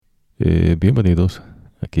Bienvenidos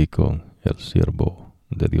aquí con el siervo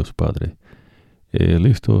de Dios Padre,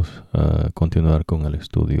 listos a continuar con el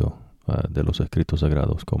estudio de los escritos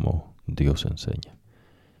sagrados como Dios enseña.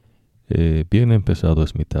 Bien empezado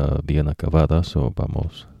es mitad bien acabada, so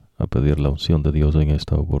vamos a pedir la unción de Dios en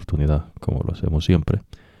esta oportunidad, como lo hacemos siempre.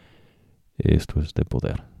 Esto es de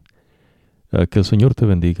poder. Que el Señor te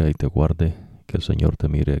bendiga y te guarde, que el Señor te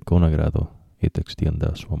mire con agrado y te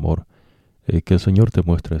extienda su amor, que el Señor te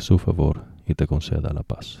muestre su favor y te conceda la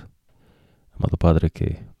paz. Amado Padre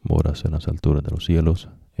que moras en las alturas de los cielos,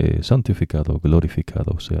 santificado,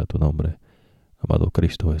 glorificado sea tu nombre. Amado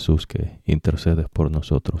Cristo Jesús que intercedes por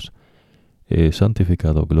nosotros,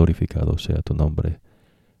 santificado, glorificado sea tu nombre.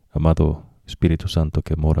 Amado Espíritu Santo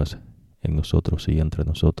que moras en nosotros y entre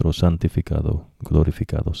nosotros, santificado,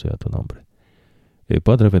 glorificado sea tu nombre.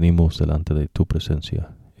 Padre, venimos delante de tu presencia,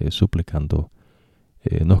 suplicando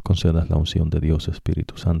nos concedas la unción de Dios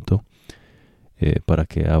Espíritu Santo, para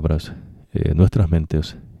que abras nuestras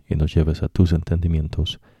mentes y nos lleves a tus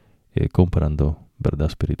entendimientos, comparando verdad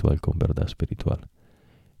espiritual con verdad espiritual.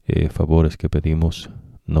 Favores que pedimos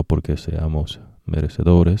no porque seamos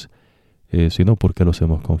merecedores, sino porque los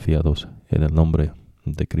hemos confiados en el nombre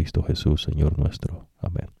de Cristo Jesús, Señor nuestro.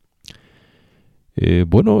 Amén.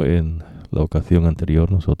 Bueno, en la ocasión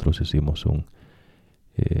anterior nosotros hicimos un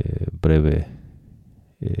breve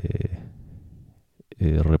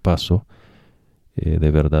repaso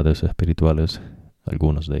de verdades espirituales,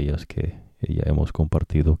 algunas de ellas que ya hemos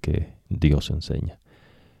compartido que Dios enseña.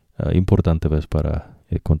 Importante vez para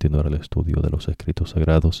continuar el estudio de los escritos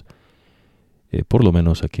sagrados, por lo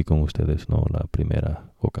menos aquí con ustedes, no la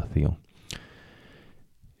primera ocasión.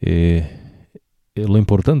 Lo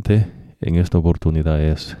importante en esta oportunidad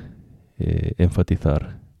es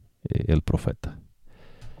enfatizar el profeta.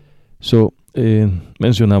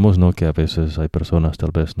 Mencionamos que a veces hay personas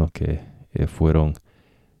tal vez que fueron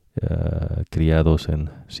criados en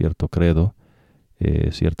cierto credo,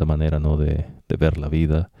 cierta manera de ver la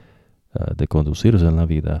vida, de conducirse en la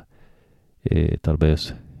vida, tal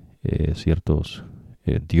vez ciertos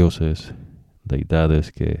dioses,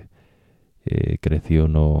 deidades que creció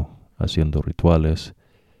no haciendo rituales,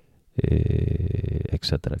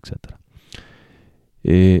 etcétera, etcétera.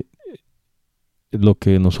 Lo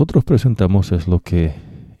que nosotros presentamos es lo que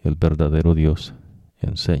el verdadero Dios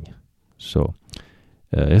enseña.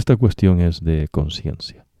 Esta cuestión es de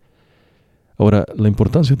conciencia. Ahora, la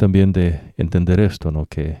importancia también de entender esto,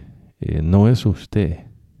 que no es usted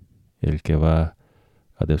el que va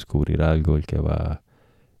a descubrir algo, el que va a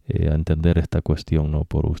entender esta cuestión no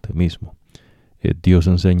por usted mismo. Dios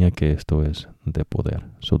enseña que esto es de poder.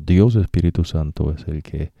 Dios Espíritu Santo es el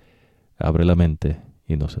que abre la mente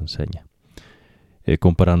y nos enseña,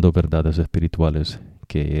 comparando verdades espirituales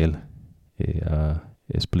que Él ha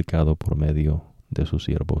explicado por medio de sus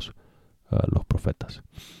siervos, los profetas.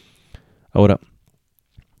 Ahora,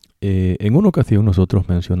 en una ocasión nosotros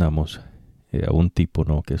mencionamos a un tipo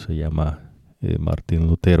que se llama Martín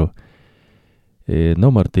Lutero.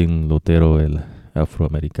 No Martín Lutero, el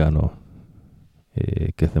afroamericano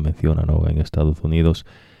que se menciona en Estados Unidos,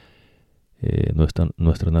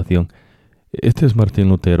 nuestra nación. Este es Martín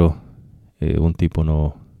Lutero, un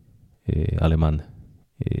tipo alemán.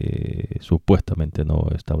 Supuestamente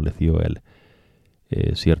estableció él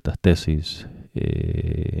ciertas tesis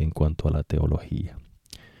en cuanto a la teología.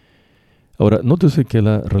 Ahora, nótese que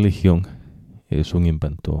la religión es un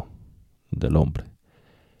invento del hombre.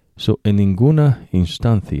 En ninguna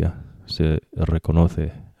instancia se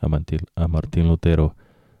reconoce a Martín Lutero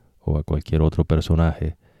o a cualquier otro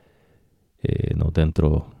personaje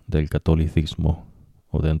dentro del catolicismo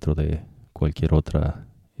o dentro de cualquier otra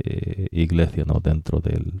iglesia, dentro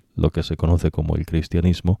de lo que se conoce como el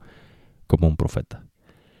cristianismo, como un profeta.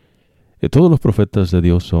 Todos los profetas de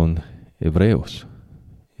Dios son hebreos,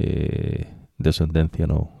 descendencia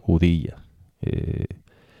judía,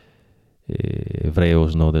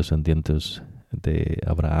 hebreos descendientes de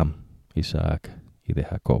Abraham, Isaac y de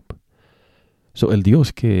Jacob. El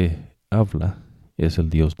Dios que habla es el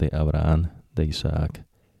Dios de Abraham, de Isaac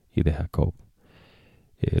y de Jacob.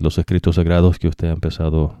 Los escritos sagrados que usted ha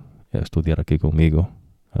empezado a estudiar aquí conmigo,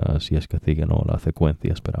 si es que sigue la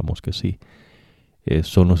secuencia, esperamos que sí,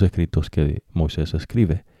 son los escritos que Moisés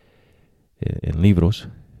escribe en libros,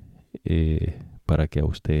 para que a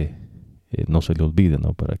usted no se le olvide,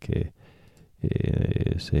 para que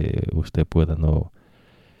usted pueda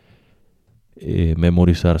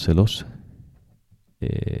memorizárselos.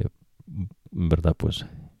 ¿Verdad? Pues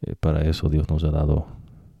para eso Dios nos ha dado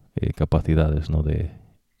capacidades de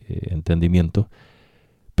entendimiento,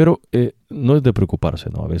 Pero no es de preocuparse,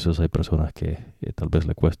 ¿no? A veces hay personas que tal vez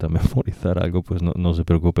le cuesta memorizar algo, pues no se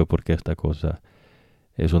preocupe porque esta cosa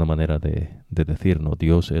es una manera de decir, ¿no?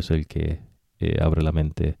 Dios es el que abre la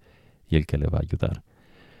mente y el que le va a ayudar.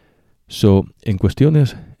 So, en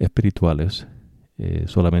cuestiones espirituales,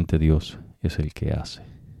 solamente Dios es el que hace.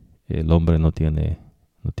 El hombre no tiene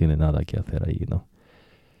nada que hacer ahí, ¿no?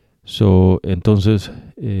 So, entonces,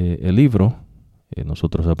 el libro,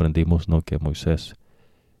 nosotros aprendimos, ¿no?, que Moisés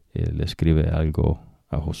le escribe algo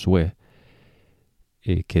a Josué,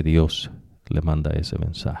 que Dios le manda ese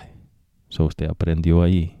mensaje. So, usted aprendió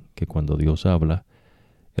ahí que cuando Dios habla,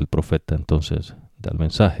 el profeta entonces da el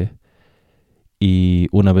mensaje, y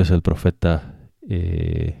una vez el profeta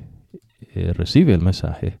recibe el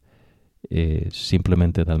mensaje,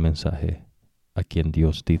 simplemente da el mensaje a quien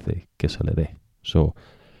Dios dice que se le dé. So,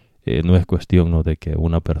 no es cuestión, ¿no?, de que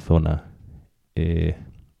una persona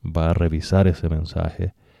va a revisar ese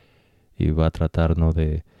mensaje y va a tratar, ¿no?,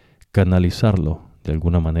 de canalizarlo de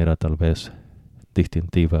alguna manera tal vez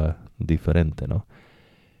distintiva, diferente, ¿no?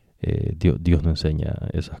 Dios no enseña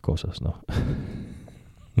esas cosas, ¿no?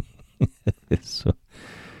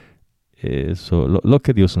 Lo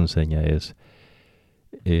que Dios enseña es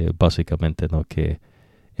básicamente, ¿no?, que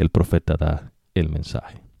el profeta da el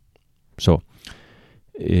mensaje. So,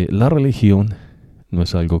 la religión no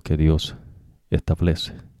es algo que Dios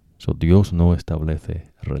establece. So, Dios no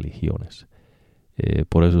establece religiones.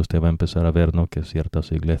 Por eso usted va a empezar a ver, ¿no?, que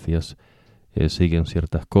ciertas iglesias siguen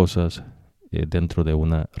ciertas cosas dentro de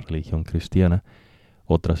una religión cristiana,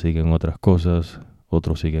 otras siguen otras cosas,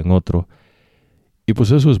 otros siguen otro. Y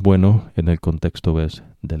pues eso es bueno en el contexto, ¿ves?,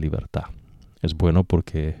 de libertad. Es bueno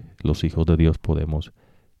porque los hijos de Dios podemos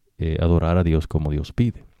adorar a Dios como Dios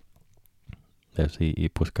pide. Y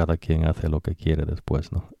pues cada quien hace lo que quiere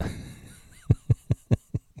después, ¿no?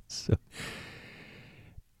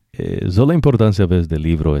 So la importancia, ¿ves?, del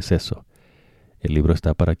libro es eso. El libro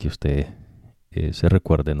está para que usted se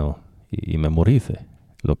recuerde, ¿no?, y memorice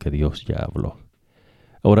lo que Dios ya habló.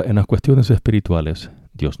 Ahora, en las cuestiones espirituales,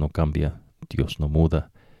 Dios no cambia, Dios no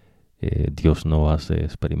muda, Dios no hace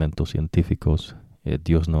experimentos científicos,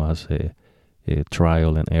 Dios no hace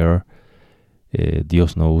trial and error,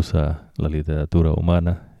 Dios no usa la literatura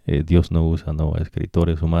humana, Dios no usa, no,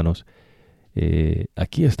 escritores humanos.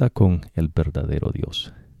 Aquí está con el verdadero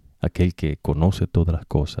Dios, aquel que conoce todas las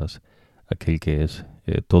cosas, aquel que es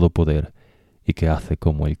todo poder y que hace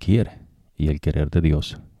como Él quiere. Y el querer de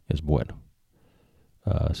Dios es bueno.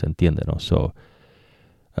 ¿Se entiende, no?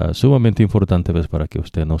 Sumamente importante, ¿ves?, para que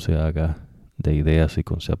usted no se haga de ideas y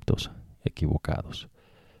conceptos equivocados.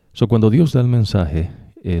 Cuando Dios da el mensaje,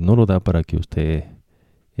 no lo da para que usted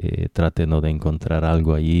trate, ¿no?, de encontrar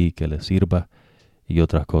algo allí que le sirva y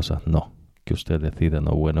otras cosas no. Que usted decida,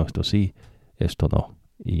 no, bueno, esto sí, esto no.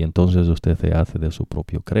 Y entonces usted se hace de su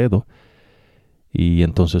propio credo y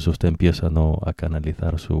entonces usted empieza, ¿no?, a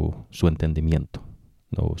canalizar su entendimiento,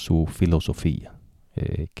 ¿no?, su filosofía,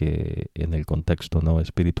 que en el contexto, ¿no?,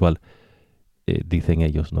 espiritual, dicen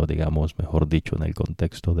ellos, no, digamos, mejor dicho, en el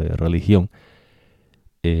contexto de religión,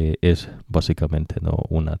 es básicamente, ¿no?,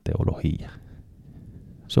 una teología.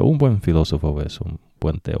 Un buen filósofo es un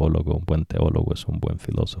buen teólogo es un buen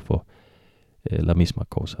filósofo, la misma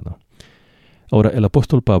cosa, ¿no? Ahora, el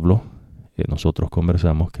apóstol Pablo, nosotros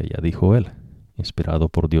conversamos que ya dijo él, inspirado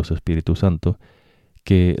por Dios Espíritu Santo,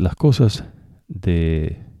 que las cosas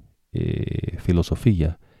de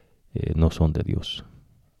filosofía no son de Dios.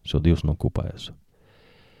 Dios no ocupa eso.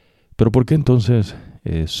 Pero ¿por qué entonces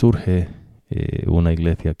surge una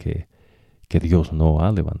iglesia que Dios no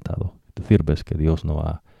ha levantado? Es decir, ves que Dios no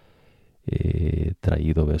ha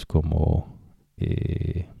traído, ves, como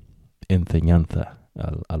enseñanza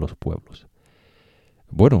a los pueblos.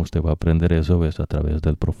 Bueno, usted va a aprender eso, ves, a través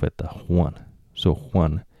del profeta Juan.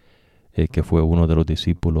 Juan, que fue uno de los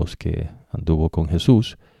discípulos que anduvo con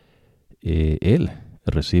Jesús, él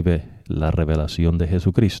recibe la revelación de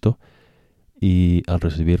Jesucristo, y al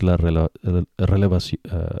recibir la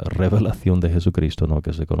revelación de Jesucristo, ¿no?,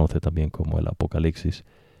 que se conoce también como el Apocalipsis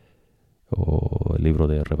o el libro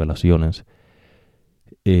de revelaciones,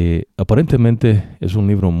 aparentemente es un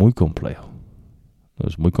libro muy complejo.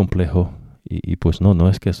 Es muy complejo y pues no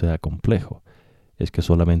es que sea complejo, es que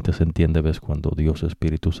solamente se entiende, ves, cuando Dios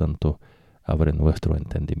Espíritu Santo abre nuestro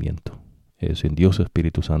entendimiento. Sin Dios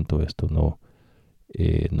Espíritu Santo esto no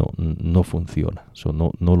funciona,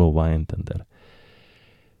 no lo va a entender.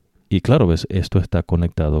 Y claro, ves, esto está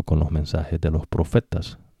conectado con los mensajes de los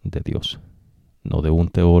profetas de Dios, no de un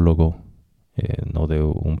teólogo, no de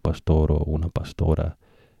un pastor o una pastora,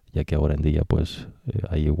 ya que ahora en día pues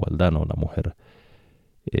hay igualdad, ¿no? La mujer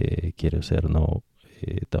quiere ser, ¿no?,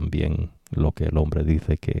 también lo que el hombre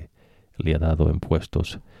dice que le ha dado en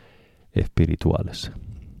puestos espirituales,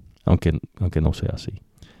 aunque no sea así.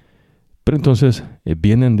 Pero entonces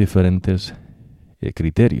vienen diferentes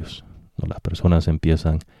criterios, ¿no? Las personas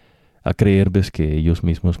empiezan a creer, ves, que ellos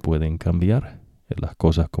mismos pueden cambiar las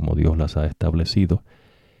cosas como Dios las ha establecido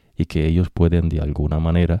y que ellos pueden de alguna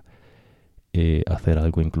manera hacer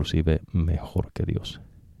algo inclusive mejor que Dios.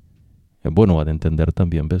 Bueno, ha de entender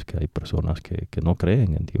también, ves, que hay personas que no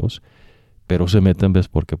creen en Dios, pero se meten, ves,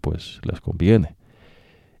 porque pues les conviene.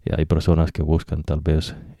 Hay personas que buscan tal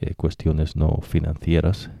vez cuestiones no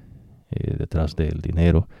financieras detrás del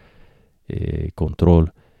dinero,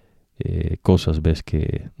 control, cosas, ves,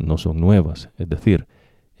 que no son nuevas, es decir,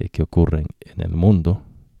 que ocurren en el mundo,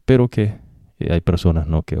 pero que hay personas,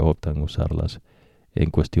 ¿no?, que optan usarlas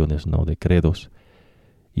en cuestiones, ¿no?, de credos,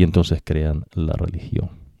 y entonces crean la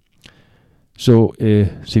religión.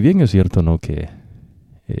 Si bien es cierto, ¿no?, que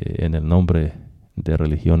en el nombre de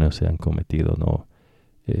religiones se han cometido, ¿no?,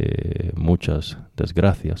 muchas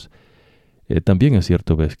desgracias, también es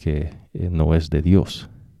cierto, ves, que no es de Dios,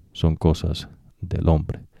 son cosas del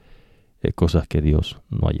hombre, cosas que Dios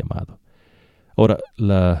no ha llamado. Ahora,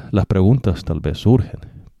 las preguntas tal vez surgen,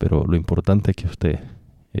 pero lo importante que usted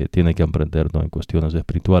tiene que aprender, ¿no?, en cuestiones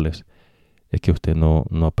espirituales es que usted no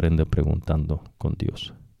aprende preguntando con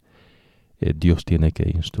Dios. Dios tiene que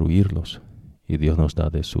instruirlos y Dios nos da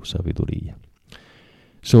de su sabiduría.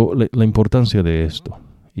 La importancia de esto,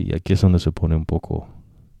 y aquí es donde se pone un poco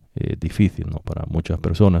difícil, ¿no?, para muchas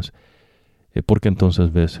personas, porque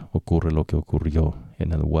entonces, ves, ocurre lo que ocurrió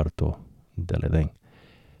en el huerto del Edén.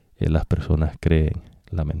 Las personas creen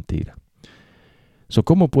la mentira.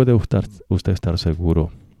 ¿Cómo puede usted estar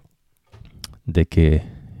seguro de que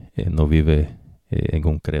no vive en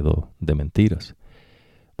un credo de mentiras?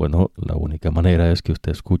 Bueno, la única manera es que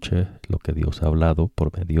usted escuche lo que Dios ha hablado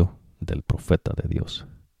por medio del profeta de Dios.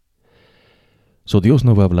 Dios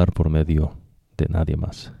no va a hablar por medio de nadie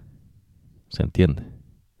más. ¿Se entiende?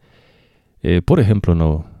 Por ejemplo,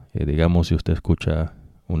 no, digamos, si usted escucha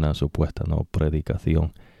una supuesta, ¿no?,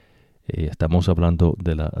 predicación, estamos hablando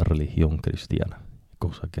de la religión cristiana,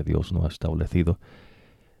 cosa que Dios no ha establecido.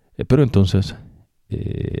 Pero entonces,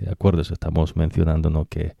 acuérdese, estamos mencionando, ¿no?,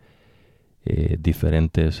 que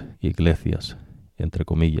diferentes iglesias, entre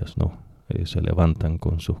comillas, ¿no?, se levantan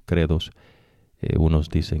con sus credos. Unos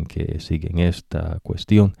dicen que siguen esta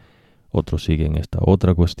cuestión, otros siguen esta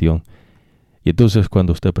otra cuestión. Y entonces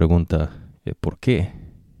cuando usted pregunta por qué,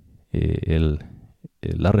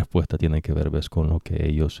 la respuesta tiene que ver, ves, con lo que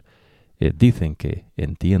ellos dicen que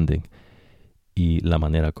entienden y la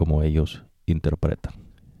manera como ellos interpretan.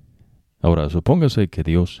 Ahora, supóngase que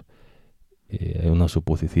Dios, es una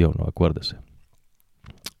suposición, ¿no?, acuérdese,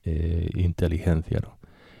 inteligencia, ¿no?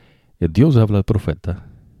 Dios habla al profeta,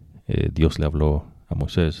 Dios le habló a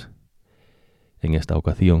Moisés en esta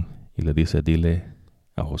ocasión y le dice, dile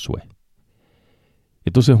a Josué.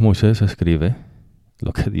 Entonces Moisés escribe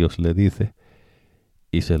lo que Dios le dice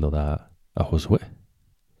y se lo da a Josué.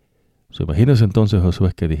 Imagínese entonces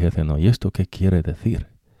Josué que dijese, no, ¿y esto qué quiere decir?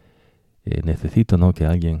 Necesito, ¿no?, que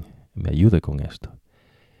alguien me ayude con esto.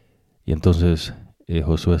 Y entonces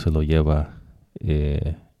Josué se lo lleva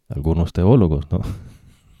algunos teólogos, ¿no?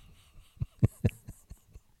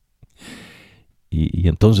 y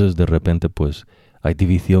entonces de repente pues hay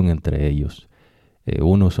división entre ellos.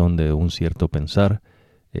 Unos son de un cierto pensar,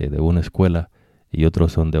 de una escuela, y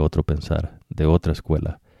otros son de otro pensar, de otra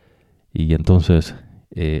escuela. Y entonces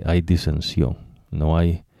hay disensión, no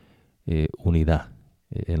hay unidad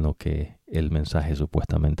en lo que el mensaje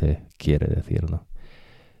supuestamente quiere decir, ¿no?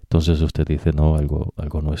 Entonces usted dice, no,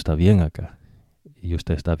 algo no está bien acá. Y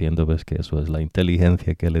usted está viendo, ves, que eso es la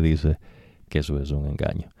inteligencia que le dice que eso es un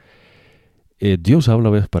engaño. Dios habla,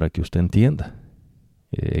 ves, para que usted entienda.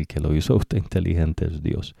 El que lo hizo a usted inteligente es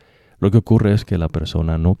Dios. Lo que ocurre es que la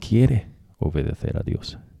persona no quiere obedecer a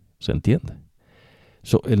Dios. ¿Se entiende?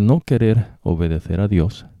 El no querer obedecer a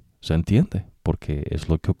Dios, se entiende, porque es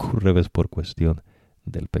lo que ocurre, ves, por cuestión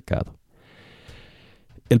del pecado.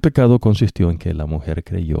 El pecado consistió en que la mujer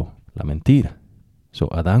creyó la mentira.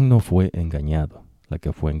 Adán no fue engañado. La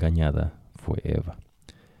que fue engañada fue Eva.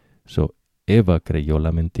 Eva creyó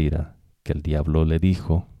la mentira que el diablo le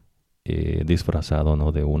dijo, disfrazado,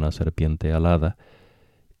 ¿no?, de una serpiente alada,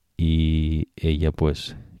 y ella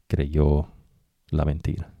pues creyó la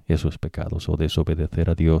mentira. Eso es pecado, desobedecer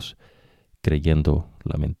a Dios creyendo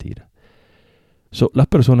la mentira. Las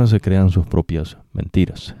personas se crean sus propias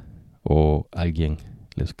mentiras, o alguien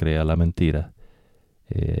les crea la mentira,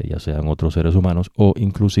 ya sean otros seres humanos, o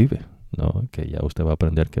inclusive, ¿no?, que ya usted va a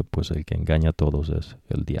aprender que pues el que engaña a todos es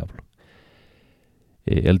el diablo.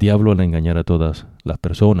 El diablo al engañar a todas las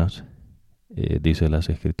personas, dice las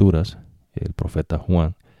Escrituras, el profeta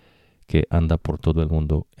Juan, que anda por todo el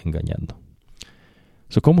mundo engañando.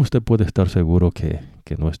 ¿Cómo usted puede estar seguro que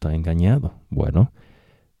no está engañado? Bueno,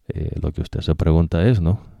 lo que usted se pregunta es,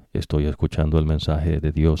 ¿no? ¿Estoy escuchando el mensaje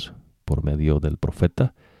de Dios por medio del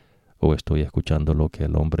profeta? ¿O estoy escuchando lo que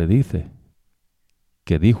el hombre dice?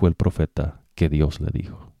 ¿Qué dijo el profeta que Dios le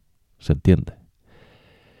dijo? ¿Se entiende?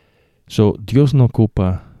 Dios no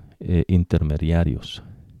ocupa intermediarios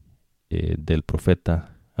del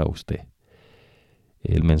profeta a usted.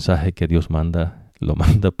 El mensaje que Dios manda, lo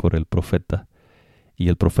manda por el profeta. Y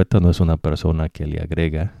el profeta no es una persona que le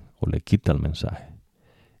agrega o le quita el mensaje.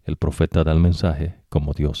 El profeta da el mensaje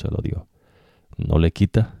como Dios se lo dio. No le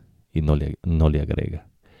quita y no le agrega.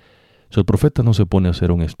 El profeta no se pone a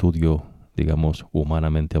hacer un estudio, digamos,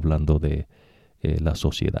 humanamente hablando de la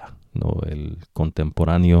sociedad, ¿no? El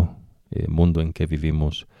contemporáneo mundo en que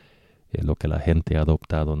vivimos, lo que la gente ha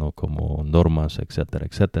adoptado, ¿no? Como normas, etcétera,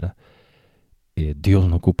 etcétera. Dios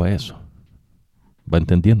no ocupa eso. ¿Va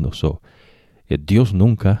entendiendo? Dios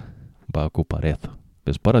nunca va a ocupar eso.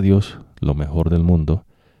 Pues para Dios, lo mejor del mundo,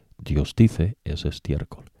 Dios dice, es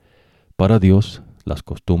estiércol. Para Dios, las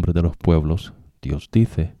costumbres de los pueblos, Dios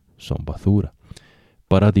dice, son basura.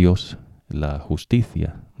 Para Dios, la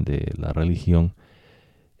justicia de la religión,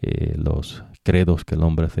 los credos que el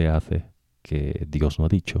hombre se hace, que Dios no ha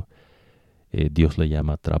dicho, Dios le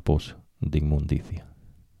llama trapos de inmundicia.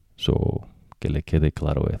 Que le quede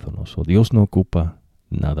claro eso, ¿no? Dios no ocupa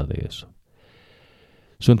nada de eso.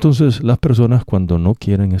 Entonces, las personas cuando no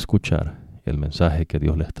quieren escuchar el mensaje que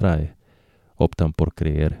Dios les trae, optan por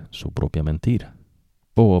creer su propia mentira.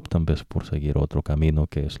 O optan por seguir otro camino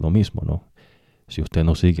que es lo mismo, ¿no? Si usted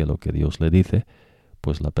no sigue lo que Dios le dice,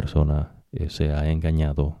 pues la persona se ha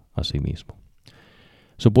engañado a sí mismo.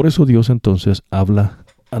 Por eso Dios entonces habla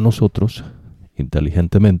a nosotros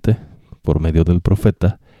inteligentemente por medio del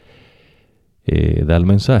profeta, da el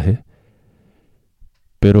mensaje,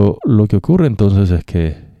 pero lo que ocurre entonces es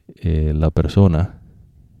que la persona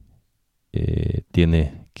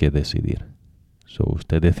tiene que decidir.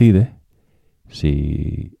 Usted decide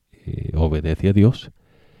si obedece a Dios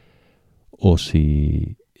o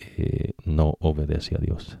si no obedece a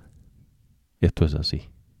Dios. Esto es así.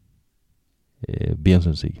 Bien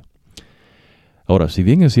sencillo. Ahora, si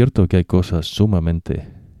bien es cierto que hay cosas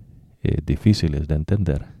sumamente difíciles de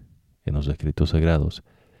entender en los escritos sagrados,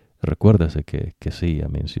 recuérdese que sí,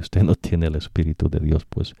 amén. Si usted no tiene el Espíritu de Dios,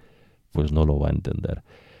 pues no lo va a entender.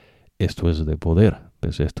 Esto es de poder,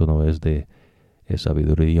 pues esto no es de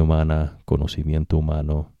sabiduría humana, conocimiento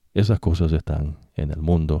humano. Esas cosas están en el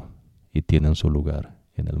mundo y tienen su lugar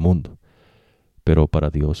en el mundo. Pero para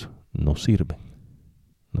Dios no sirven.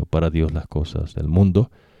 No, para Dios las cosas del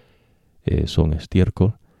mundo son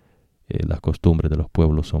estiércol, las costumbres de los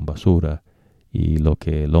pueblos son basura, y lo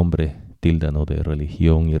que el hombre tilda, ¿no?, de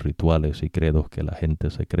religión y rituales y credos que la gente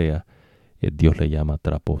se crea, Dios le llama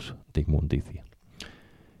trapos de inmundicia.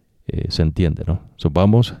 Se entiende, ¿no?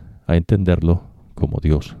 Vamos a entenderlo como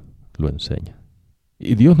Dios lo enseña.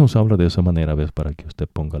 Y Dios nos habla de esa manera, ¿ves? Para que usted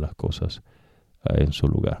ponga las cosas en su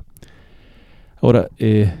lugar. Ahora,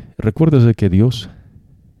 recuérdese que Dios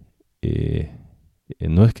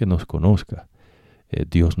no es que nos conozca,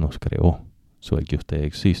 Dios nos creó. El que usted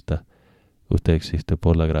existe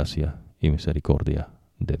por la gracia y misericordia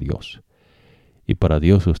de Dios. Y para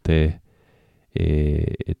Dios usted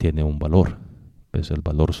tiene un valor. Pues el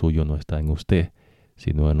valor suyo no está en usted,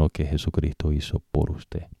 sino en lo que Jesucristo hizo por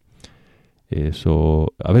usted.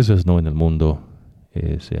 Eso, a veces no en el mundo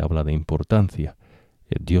se habla de importancia.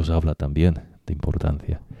 Dios habla también de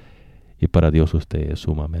importancia. Y para Dios usted es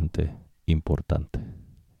sumamente importante.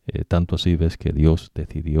 Tanto así ves que Dios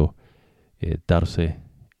decidió dar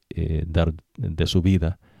de su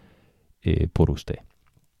vida por usted.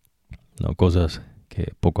 ¿No? Cosas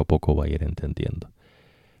que poco a poco va a ir entendiendo.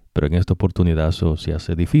 Pero en esta oportunidad eso se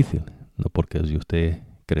hace difícil, ¿no? Porque si usted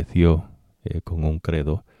creció con un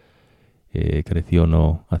credo, creció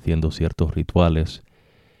no haciendo ciertos rituales,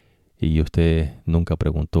 y usted nunca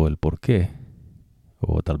preguntó el por qué,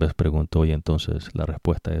 o tal vez preguntó y entonces la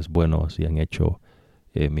respuesta es, bueno, así han hecho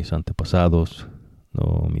mis antepasados,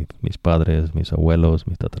 ¿no? Mis padres, mis abuelos,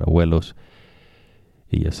 mis tatarabuelos,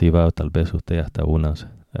 y así va tal vez usted hasta unas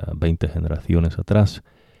 20 generaciones atrás,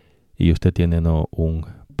 y usted tiene, ¿no?, un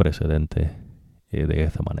precedente de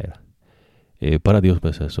esa manera. Para Dios,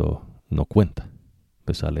 pues eso no cuenta,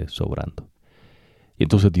 pues sale sobrando. Y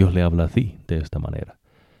entonces Dios le habla así, de esta manera.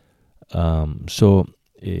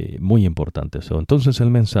 Muy importante eso. Entonces el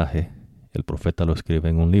mensaje, el profeta lo escribe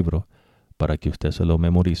en un libro para que usted se lo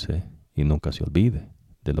memorice y nunca se olvide.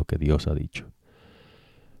 de lo que Dios ha dicho.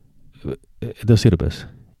 Es decir, ¿ves?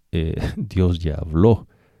 Dios ya habló.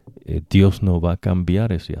 Dios no va a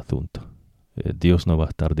cambiar ese asunto. Dios no va a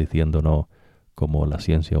estar diciendo no, como la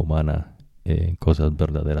ciencia humana en cosas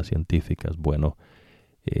verdaderas científicas. Bueno,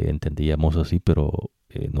 entendíamos así, pero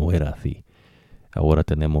no era así. Ahora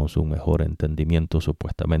tenemos un mejor entendimiento,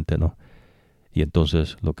 supuestamente, ¿no? Y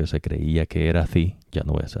entonces lo que se creía que era así, ya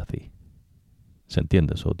no es así. ¿Se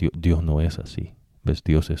entiende eso? Dios no es así. ¿Ves?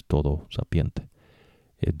 Dios es todo sapiente.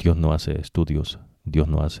 Dios no hace estudios. Dios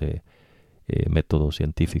no hace método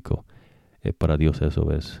científico. Para Dios eso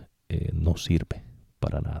no sirve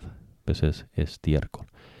para nada. ¿Ves? Es estiércol.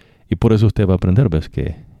 Y por eso usted va a aprender, ¿ves?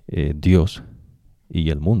 Que Dios y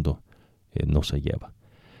el mundo no se lleva.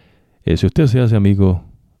 Si usted se hace amigo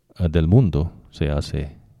del mundo, se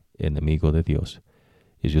hace enemigo de Dios.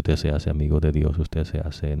 Y si usted se hace amigo de Dios, usted se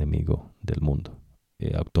hace enemigo del mundo,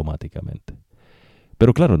 automáticamente.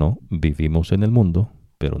 Pero claro, no, vivimos en el mundo,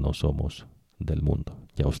 pero no somos del mundo.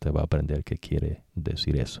 Ya usted va a aprender qué quiere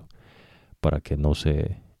decir eso, para que no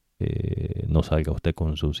salga usted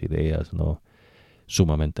con sus ideas, ¿no?,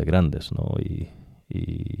 sumamente grandes, ¿no?, y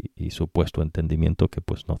supuesto entendimiento que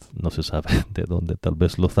pues no se sabe de dónde tal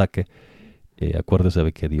vez lo saque. Acuérdese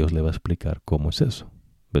de que Dios le va a explicar cómo es eso.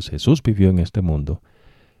 ¿Ves? Jesús vivió en este mundo,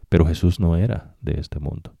 pero Jesús no era de este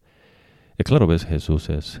mundo. Claro, ¿ves? Jesús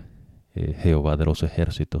es Jehová de los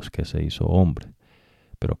ejércitos que se hizo hombre.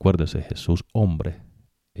 Pero acuérdese, Jesús hombre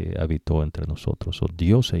habitó entre nosotros.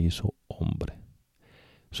 Dios se hizo hombre.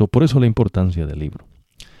 Por eso la importancia del libro.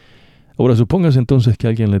 Ahora, supóngase entonces que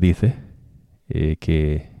alguien le dice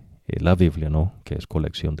que la Biblia, ¿no?, que es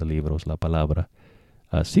colección de libros, la palabra,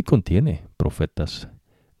 sí contiene profetas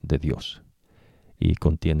de Dios. Y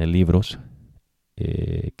contiene libros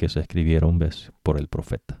que se escribieron, ¿ves?, por el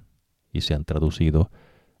profeta. Y se han traducido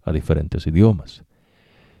a diferentes idiomas.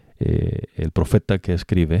 El profeta que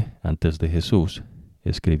escribe antes de Jesús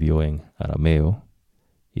escribió en arameo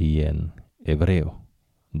y en hebreo,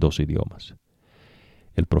 2 idiomas.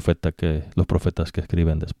 Los profetas que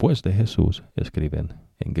escriben después de Jesús escriben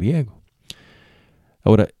en griego.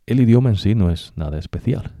 Ahora, el idioma en sí no es nada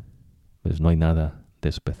especial. ¿Ves? No hay nada de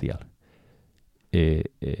especial.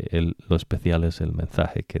 Lo especial es el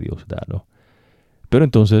mensaje que Dios da, ¿no? Pero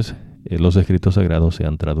entonces los escritos sagrados se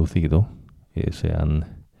han traducido,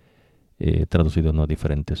 traducido a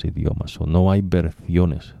diferentes idiomas. No hay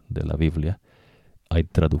versiones de la Biblia, hay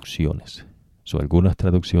traducciones. Algunas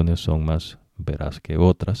traducciones son más veraz que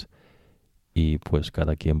otras, y pues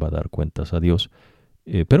cada quien va a dar cuentas a Dios.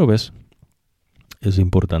 Pero ves, es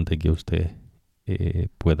importante que usted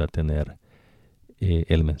pueda tener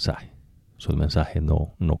el mensaje. El mensaje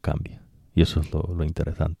no cambia. Y eso es lo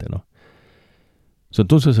interesante, ¿no?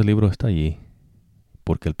 Entonces el libro está allí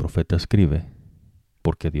porque el profeta escribe,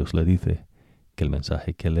 porque Dios le dice que el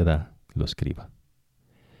mensaje que le da lo escriba.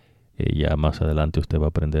 Ya más adelante usted va a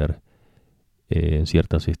aprender en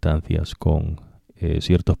ciertas instancias con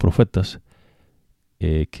ciertos profetas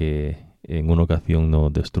que en una ocasión no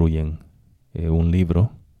destruyen un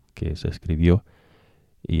libro que se escribió,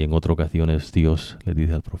 y en otra ocasión Dios le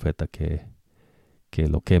dice al profeta que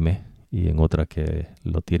lo queme, y en otra que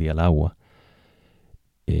lo tire al agua.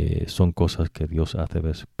 Son cosas que Dios hace,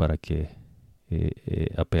 ¿ves?, para que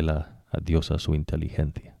apela a Dios a su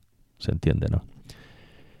inteligencia. ¿Se entiende, no?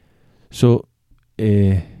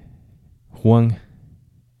 Juan,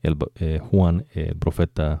 el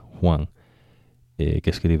profeta Juan, que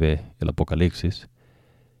escribe el Apocalipsis,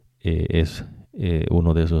 es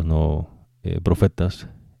uno de esos profetas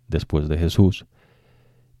después de Jesús,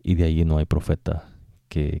 y de allí no hay profeta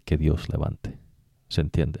que Dios levante. ¿Se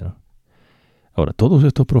entiende, no? Ahora, todos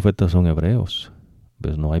estos profetas son hebreos.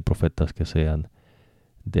 ¿Ves? No hay profetas que sean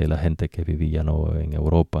de la gente que vivía no en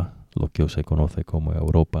Europa, lo que hoy se conoce como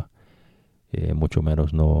Europa, mucho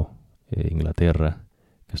menos no Inglaterra,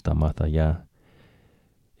 que está más allá,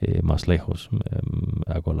 más lejos.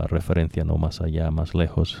 Hago la referencia, no más allá, más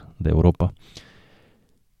lejos de Europa.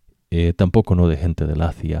 Tampoco no de gente del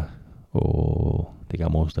Asia, o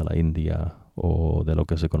digamos de la India, o de lo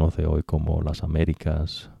que se conoce hoy como las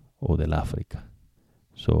Américas, o del África.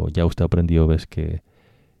 Ya usted aprendió, ves, que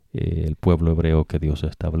el pueblo hebreo que Dios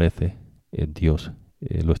establece, Dios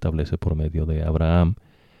lo establece por medio de Abraham,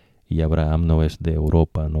 y Abraham no es de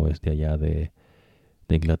Europa, no es de allá de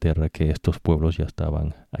Inglaterra, que estos pueblos ya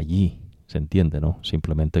estaban allí. ¿Se entiende, no?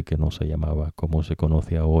 Simplemente que no se llamaba como se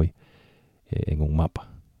conoce hoy en un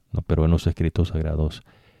mapa, ¿no? Pero en los escritos sagrados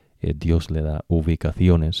Dios le da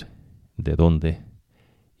ubicaciones de dónde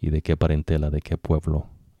y de qué parentela, de qué pueblo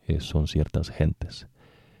son ciertas gentes.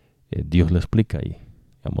 Dios le explica ahí.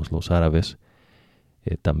 Digamos, los árabes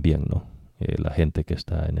también, ¿no? La gente que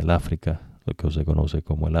está en el África, lo que se conoce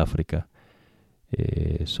como el África.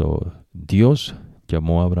 Dios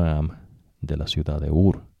llamó a Abraham de la ciudad de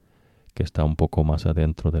Ur, que está un poco más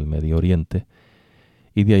adentro del Medio Oriente,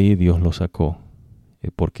 y de ahí Dios lo sacó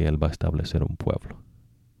porque Él va a establecer un pueblo.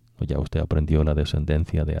 Ya usted aprendió la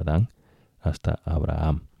descendencia de Adán hasta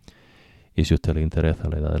Abraham. Y si a usted le interesa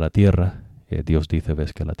la edad de la tierra, Dios dice,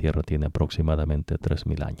 ves que la tierra tiene aproximadamente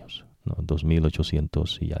 3.000 años, ¿no?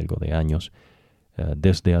 2.800 y algo de años,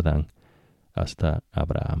 desde Adán hasta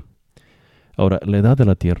Abraham. Ahora, la edad de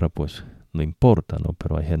la tierra, pues, no importa, ¿no?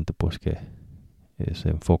 Pero hay gente, pues, que se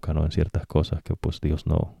enfoca, ¿no?, en ciertas cosas que, pues, Dios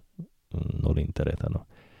no le interesa, ¿no?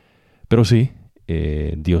 Pero sí,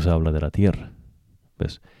 Dios habla de la tierra,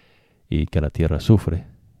 ¿ves? Y que la tierra sufre.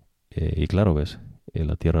 Y claro, ¿ves?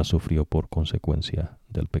 La tierra sufrió por consecuencia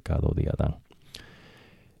del pecado de Adán.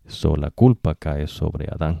 La culpa cae sobre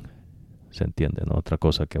Adán. ¿Se entiende, no? Otra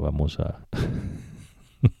cosa que vamos a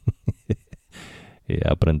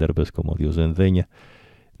aprender, ¿ves? Como Dios enseña,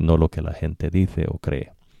 no lo que la gente dice o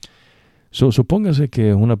cree. Supóngase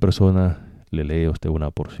que una persona le lee a usted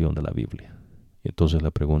una porción de la Biblia. Y entonces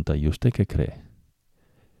le pregunta, ¿y usted qué cree?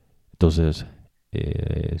 Entonces,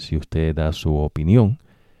 si usted da su opinión,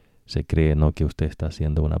 se cree, ¿no?, que usted está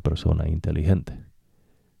siendo una persona inteligente,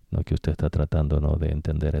 ¿no?, que usted está tratando, ¿no?, de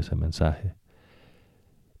entender ese mensaje.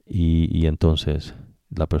 Y entonces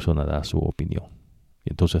la persona da su opinión.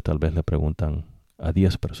 Y entonces tal vez le preguntan a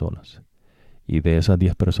 10 personas. Y de esas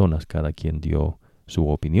 10 personas, cada quien dio su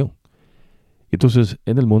opinión. Entonces,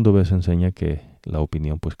 en el mundo, ¿ves?, enseña que la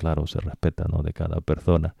opinión, pues claro, se respeta, ¿no?, de cada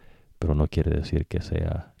persona, pero no quiere decir que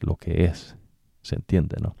sea lo que es. ¿Se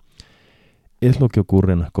entiende, no? Es lo que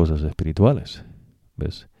ocurre en las cosas espirituales,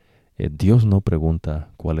 ¿ves? Dios no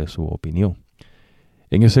pregunta cuál es su opinión.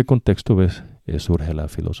 En ese contexto, ¿ves?, surge la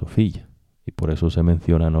filosofía. Y por eso se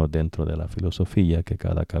menciona, ¿no?, dentro de la filosofía que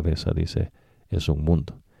cada cabeza dice es un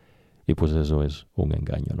mundo. Y pues eso es un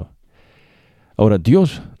engaño, ¿no? Ahora,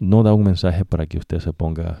 Dios no da un mensaje para que usted se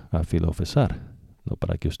ponga a filosofar, no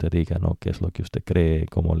para que usted diga, ¿no?, qué es lo que usted cree,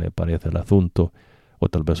 cómo le parece el asunto, o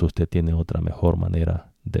tal vez usted tiene otra mejor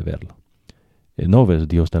manera de verlo. No, ves,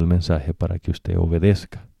 Dios da el mensaje para que usted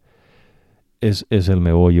obedezca. Es el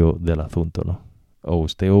meollo del asunto, ¿no? O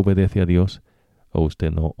usted obedece a Dios o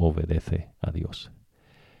usted no obedece a Dios.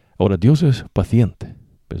 Ahora, Dios es paciente.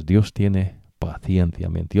 Pues Dios tiene paciencia.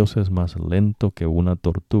 Dios es más lento que una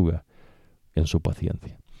tortuga en su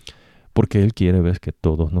paciencia. Porque Él quiere, ves, que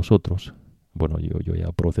todos nosotros, bueno, yo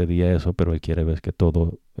ya procedí a eso, pero Él quiere, ves, que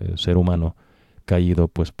todo ser humano caído,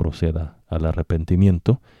 pues proceda al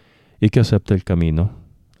arrepentimiento y que acepte el camino,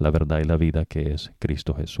 la verdad y la vida que es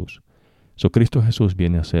Cristo Jesús. Cristo Jesús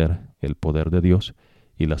viene a ser el poder de Dios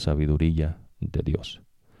y la sabiduría de Dios.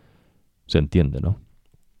 ¿Se entiende, no?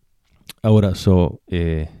 Ahora, esto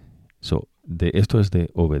es de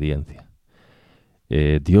obediencia.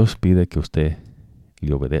 Dios pide que usted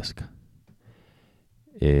le obedezca.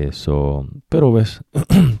 Pero ves,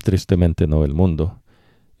 tristemente no, el mundo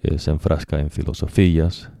se enfrasca en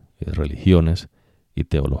filosofías, religiones y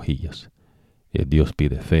teologías. Dios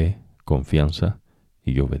pide fe, confianza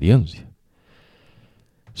y obediencia.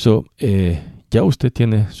 Ya usted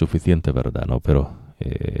tiene suficiente verdad, ¿no? Pero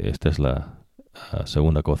esta es la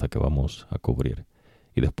segunda cosa que vamos a cubrir.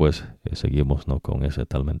 Y después seguimos, ¿no?, con ese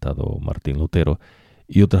tal mentado Martín Lutero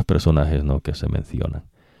y otros personajes, ¿no?, que se mencionan.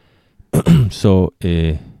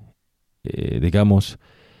 Digamos,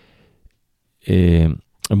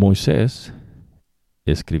 Moisés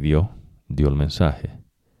escribió, dio el mensaje,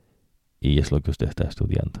 y es lo que usted está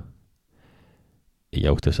estudiando. Y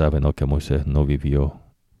ya usted sabe, ¿no?, que Moisés no vivió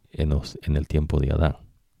en el tiempo de Adán.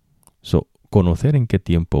 Conocer en qué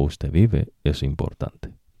tiempo usted vive es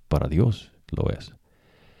importante. Para Dios lo es.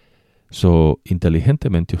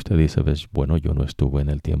 Inteligentemente usted dice, ves, bueno, yo no estuve en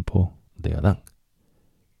el tiempo de Adán.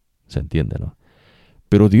 ¿Se entiende, no?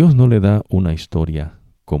 Pero Dios no le da una historia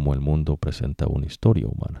como el mundo presenta una historia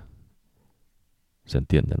humana. ¿Se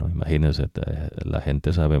entiende, no? Imagínense, la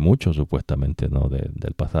gente sabe mucho supuestamente, ¿no?,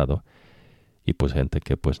 del pasado. Y pues gente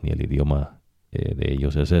que pues ni el idioma de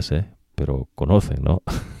ellos es ese, pero conocen, ¿no?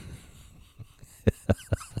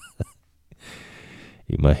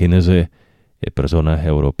 Imagínense personas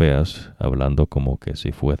europeas hablando como que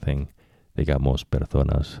si fuesen, digamos,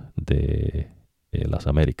 personas de las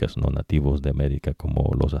Américas, ¿no?, nativos de América,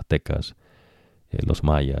 como los aztecas, los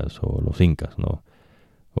mayas o los incas, ¿no?,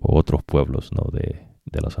 o otros pueblos, ¿no?, de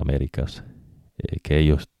las Américas, que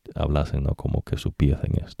ellos hablasen, ¿no?, como que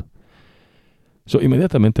supiesen esto.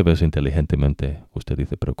 Inmediatamente, ves, inteligentemente, usted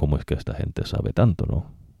dice, pero ¿cómo es que esta gente sabe tanto,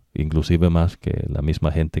 no? Inclusive más que la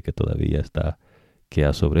misma gente que todavía está que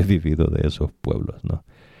ha sobrevivido de esos pueblos, ¿no?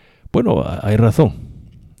 Bueno, hay razón,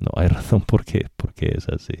 ¿no? Hay razón porque es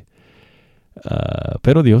así.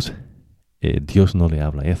 Pero Dios no le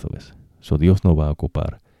habla eso, ¿ves? So, Dios no va a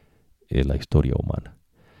ocupar la historia humana,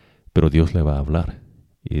 pero Dios le va a hablar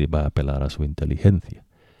y va a apelar a su inteligencia.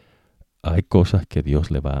 Hay cosas que Dios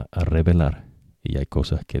le va a revelar y hay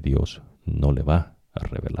cosas que Dios no le va a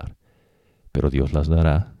revelar, pero Dios las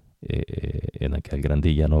dará en aquel gran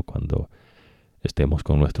día, ¿no? Cuando estemos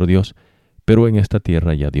con nuestro Dios. Pero en esta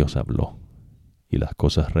tierra ya Dios habló y las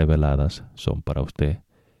cosas reveladas son para usted,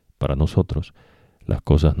 para nosotros. Las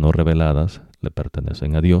cosas no reveladas le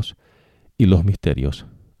pertenecen a Dios y los misterios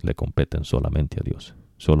le competen solamente a Dios.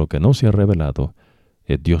 Solo que no se ha revelado,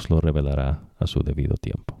 Dios lo revelará a su debido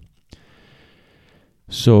tiempo.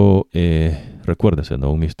 Recuérdese,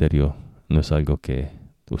 ¿no? Un misterio no es algo que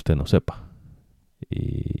usted no sepa.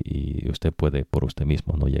 Y usted puede por usted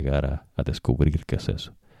mismo no llegar a descubrir qué es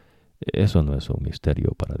eso. Eso no es un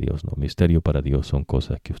misterio para Dios, ¿no? Misterio para Dios son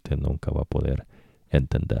cosas que usted nunca va a poder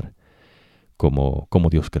entender. Como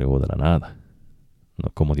Dios creó de la nada,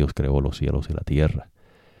 ¿no? Como Dios creó los cielos y la tierra.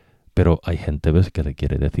 Pero hay gente, ¿ves?, que le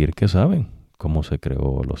quiere decir que saben cómo se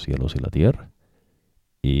creó los cielos y la tierra.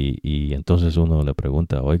 Y entonces uno le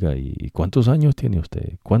pregunta, oiga, ¿y cuántos años tiene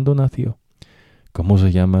usted? ¿Cuándo nació? ¿Cómo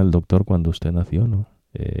se llama el doctor cuando usted nació, no?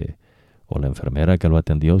 O la enfermera que lo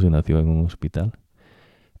atendió si nació en un hospital.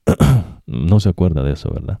 No se acuerda de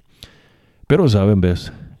eso, ¿verdad? Pero saben,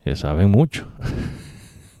 ¿ves? Saben mucho.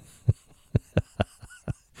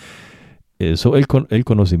 Eso, el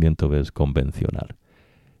conocimiento, ¿ves?, convencional.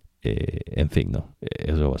 En fin, no,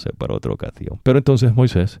 eso va a ser para otra ocasión. Pero entonces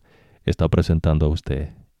Moisés está presentando a usted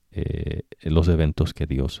los eventos que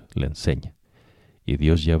Dios le enseña. Y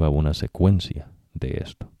Dios lleva una secuencia de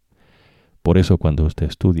esto. Por eso cuando usted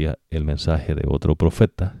estudia el mensaje de otro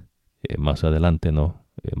profeta, más adelante, ¿no?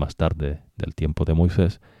 Más tarde del tiempo de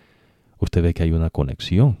Moisés, usted ve que hay una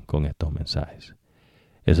conexión con estos mensajes.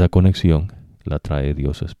 Esa conexión la trae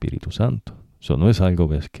Dios Espíritu Santo. Eso no es algo,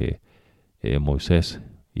 ves, que Moisés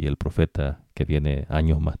y el profeta que viene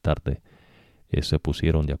años más tarde se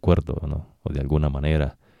pusieron de acuerdo, ¿no? O de alguna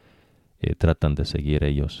manera tratan de seguir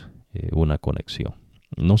ellos una conexión.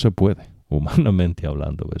 No se puede, humanamente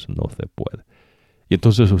hablando, ¿ves? No se puede. Y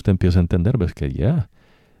entonces usted empieza a entender, ¿ves?, que ya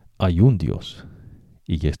hay un Dios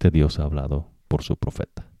y este Dios ha hablado por su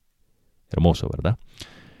profeta. Hermoso, ¿verdad?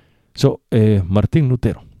 Martín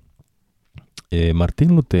Lutero.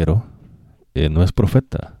 Martín Lutero no es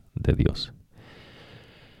profeta de Dios.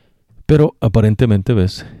 Pero aparentemente,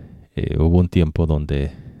 ¿ves?, hubo un tiempo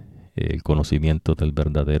donde el conocimiento del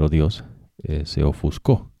verdadero Dios se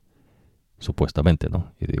ofuscó. Supuestamente,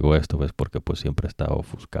 ¿no? Y digo esto, ¿ves?, porque pues siempre está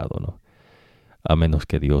ofuscado, ¿no? A menos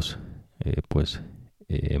que Dios,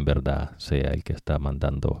 en verdad sea el que está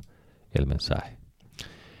mandando el mensaje.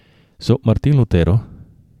 Martín Lutero,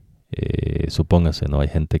 supóngase, ¿no? Hay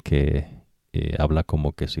gente que habla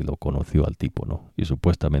como que si lo conoció al tipo, ¿no? Y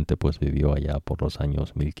supuestamente pues vivió allá por los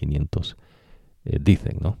años 1500,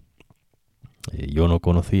 dicen, ¿no? Yo no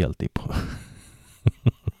conocí al tipo.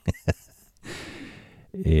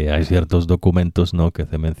 Hay ciertos documentos, ¿no?, que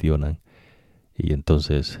se mencionan y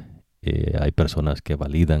entonces hay personas que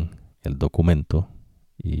validan el documento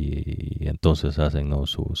y entonces hacen, ¿no?,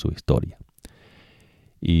 su historia.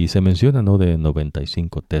 Y se menciona, ¿no?, de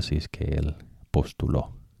 95 tesis que él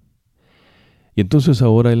postuló. Y entonces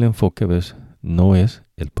ahora el enfoque, ¿ves?, no es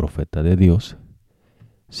el profeta de Dios,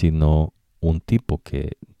 sino un tipo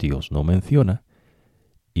que Dios no menciona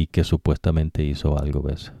y que supuestamente hizo algo,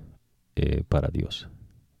 ¿ves?, para Dios.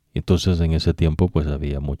 Y entonces en ese tiempo pues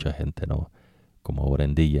había mucha gente, ¿no?, como ahora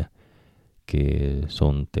en día, que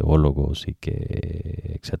son teólogos y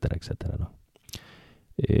que etcétera, etcétera, ¿no?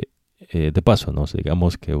 De paso, ¿no?,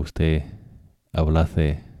 digamos que usted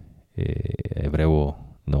hablase hebreo,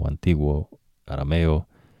 no, antiguo, arameo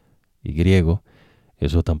y griego,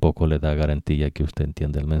 eso tampoco le da garantía que usted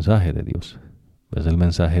entienda el mensaje de Dios. Pues el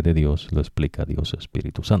mensaje de Dios lo explica Dios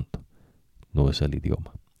Espíritu Santo, no es el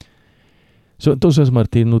idioma. Entonces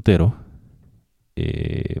Martín Lutero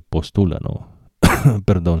postula, ¿no?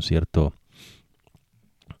 Perdón, ciertos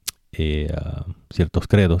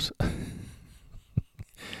credos.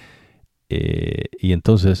 Y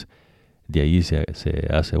entonces de ahí se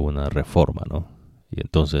hace una reforma, ¿no? Y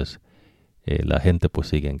entonces la gente pues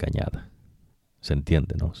sigue engañada. Se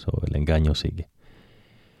entiende, ¿no? El engaño sigue.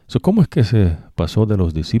 ¿Cómo es que se pasó de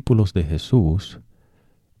los discípulos de Jesús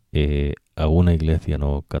a una iglesia,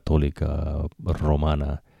 ¿no?, católica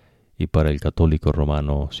romana? Y para el católico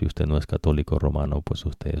romano, si usted no es católico romano, pues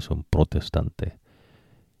usted es un protestante.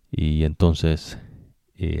 Y entonces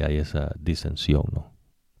hay esa disensión, ¿no?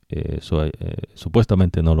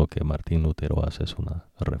 Supuestamente no, lo que Martín Lutero hace es una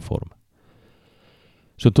reforma.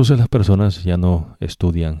 Entonces las personas ya no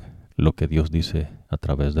estudian lo que Dios dice a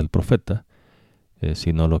través del profeta,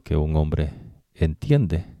 sino lo que un hombre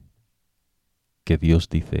entiende que Dios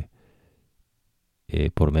dice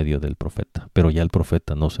por medio del profeta. Pero ya el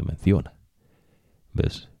profeta no se menciona.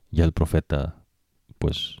 ¿Ves? Ya el profeta,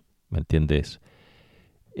 pues, ¿me entiendes?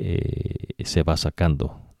 Se va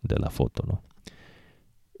sacando de la foto, ¿no?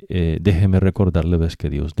 Déjeme recordarle, ves, que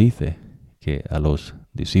Dios dice que a los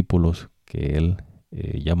discípulos que Él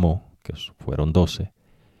llamó, que fueron 12,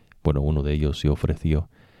 bueno, uno de ellos se ofreció,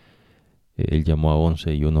 Él llamó a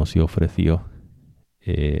 11 y uno se ofreció,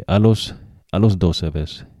 a los 12,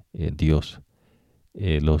 ves, Dios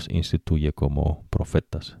los instituye como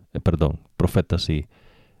profetas, profetas, sí,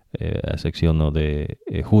 a excepción, ¿no?, de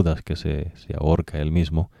Judas, que se ahorca él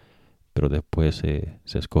mismo, pero después se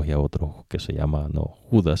escoge a otro que se llama, no,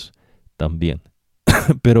 Judas también.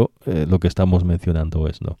 Pero lo que estamos mencionando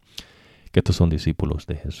es, ¿no?, que estos son discípulos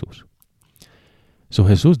de Jesús.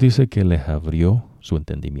 Jesús dice que les abrió su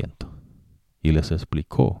entendimiento y les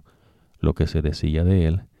explicó lo que se decía de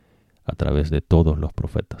él a través de todos los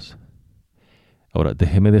profetas. Ahora,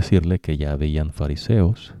 déjeme decirle que ya habían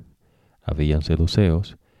fariseos, habían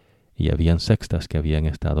saduceos y habían sectas que habían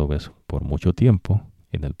estado, ¿ves?, por mucho tiempo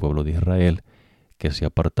en el pueblo de Israel, que se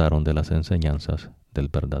apartaron de las enseñanzas del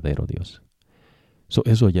verdadero Dios.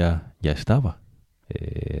 Eso ya estaba.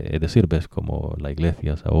 Es decir, ves, como las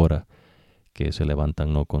iglesias ahora que se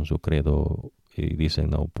levantan, ¿no?, con su credo y dicen,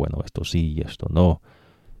 no, bueno, esto sí y esto no.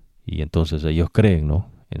 Y entonces ellos creen,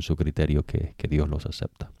 ¿no?, en su criterio que Dios los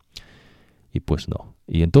acepta. Y pues no.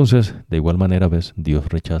 Y entonces, de igual manera, ves, Dios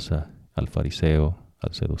rechaza al fariseo,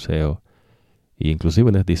 al saduceo, e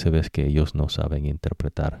inclusive les dice, ves, que ellos no saben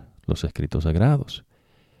interpretar los escritos sagrados.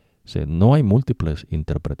 O sea, no hay múltiples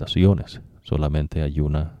interpretaciones, solamente hay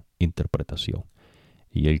una interpretación.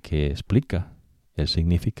 Y el que explica el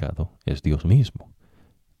significado es Dios mismo.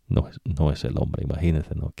 No es el hombre.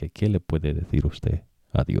 Imagínese, ¿no?, que ¿qué le puede decir usted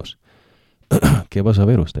a Dios? ¿Qué va a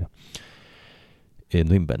saber usted?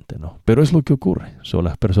 No invente, ¿no? Pero es lo que ocurre.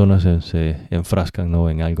 Las personas se enfrascan, ¿no?,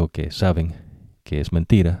 en algo que saben que es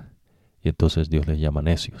mentira, y entonces Dios les llama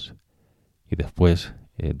necios. Y después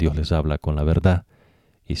Dios les habla con la verdad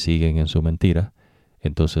y siguen en su mentira.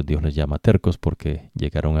 Entonces Dios les llama tercos porque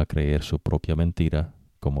llegaron a creer su propia mentira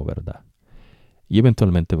como verdad. Y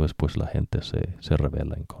eventualmente, pues la gente se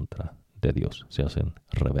rebela en contra de Dios, se hacen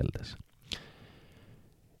rebeldes.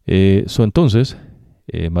 Entonces,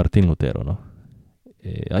 Martín Lutero, ¿no?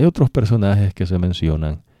 Hay otros personajes que se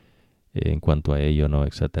mencionan en cuanto a ello, ¿no?,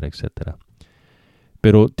 etcétera, etcétera.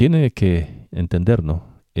 Pero tiene que entender, ¿no?,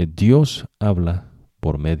 Dios habla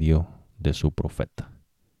por medio de su profeta.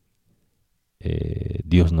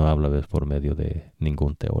 Dios no habla, ¿ves?, por medio de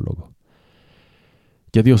ningún teólogo.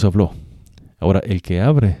 Ya Dios habló. Ahora, el que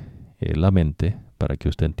abre la mente para que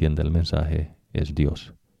usted entienda el mensaje es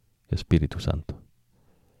Dios, Espíritu Santo.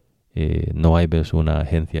 No hay, ¿ves?, una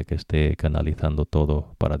agencia que esté canalizando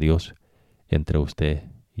todo para Dios entre usted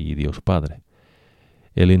y Dios Padre.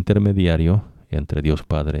 El intermediario entre Dios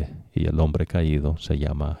Padre y el hombre caído se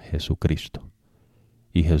llama Jesucristo.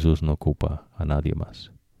 Y Jesús no ocupa a nadie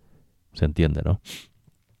más. ¿Se entiende, no?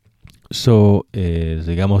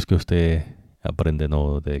 Digamos que usted aprende,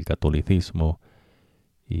 ¿no?, del catolicismo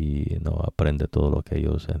y no aprende todo lo que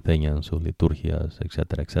ellos enseñan, sus liturgias,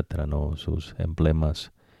 etcétera, etcétera, ¿no?, sus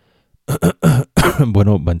emblemas.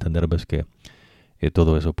 Bueno, va a entender, ves, que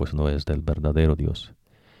todo eso pues no es del verdadero Dios.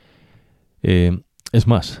 Es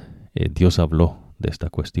más, Dios habló de estas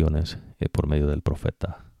cuestiones por medio del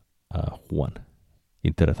profeta a Juan.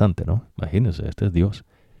 Interesante, ¿no? Imagínense, este es Dios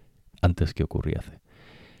antes que ocurriese.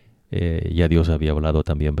 Ya Dios había hablado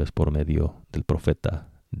también, ves, por medio del profeta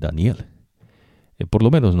Daniel. Por lo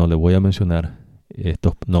menos no le voy a mencionar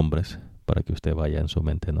estos nombres para que usted vaya en su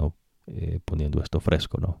mente, ¿no?, poniendo esto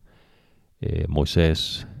fresco, ¿no?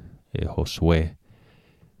 Moisés, Josué,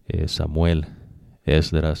 Samuel,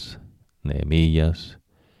 Esdras, Nehemías,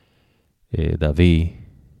 David,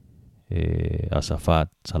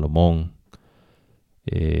 Asafat, Salomón,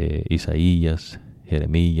 Isaías,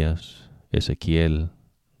 Jeremías, Ezequiel,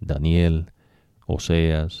 Daniel,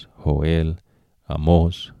 Oseas, Joel,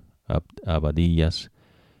 Amós, Abadías,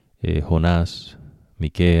 Jonás,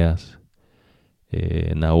 Miqueas,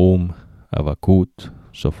 Nahum, Habacuc,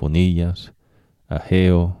 Sofonías,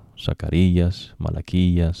 Ageo, Zacarías,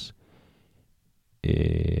 Malaquías,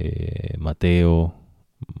 Mateo,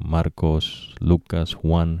 Marcos, Lucas,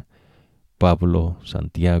 Juan, Pablo,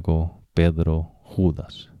 Santiago, Pedro,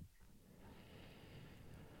 Judas.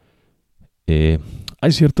 Eh,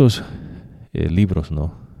 Hay ciertos libros,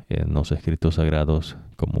 ¿no? En los escritos sagrados,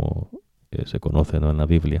 como se conoce, ¿no?, en la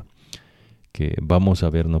Biblia, que vamos a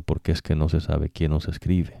ver, ¿no?, por qué es que no se sabe quién los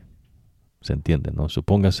escribe. ¿Se entiende, no?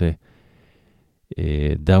 Supóngase,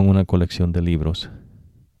 dan una colección de libros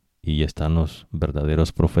y están los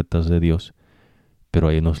verdaderos profetas de Dios, pero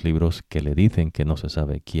hay unos libros que le dicen que no se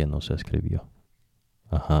sabe quién los escribió.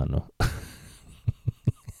 Ajá, ¿no?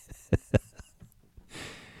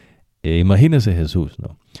 Imagínese Jesús,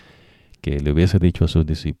 ¿no?, que le hubiese dicho a sus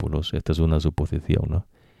discípulos, esta es una suposición, ¿no?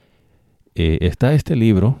 Está este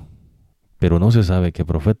libro, pero no se sabe qué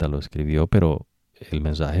profeta lo escribió, pero el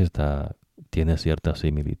mensaje tiene ciertas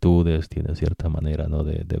similitudes, tiene cierta manera, ¿no?,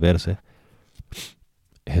 de verse.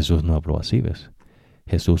 Jesús no habló así, ¿ves?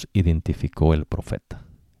 Jesús identificó el profeta.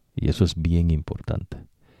 Y eso es bien importante.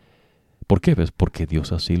 ¿Por qué, ves? Porque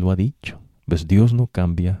Dios así lo ha dicho. ¿Ves? Dios no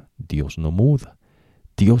cambia, Dios no muda.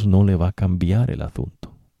 Dios no le va a cambiar el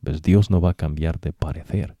asunto. ¿Ves? Dios no va a cambiar de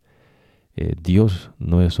parecer. Dios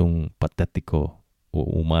no es un patético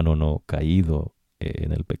humano no caído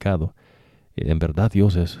en el pecado. En verdad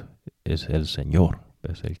Dios es el Señor,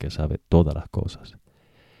 es el que sabe todas las cosas.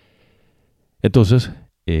 Entonces,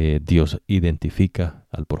 Dios identifica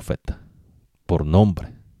al profeta por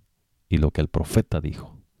nombre y lo que el profeta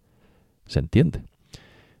dijo. ¿Se entiende?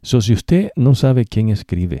 Si usted no sabe quién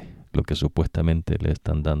escribe lo que supuestamente le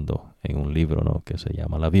están dando en un libro, ¿no?, que se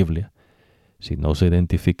llama la Biblia, si no se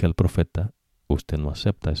identifica al profeta, usted no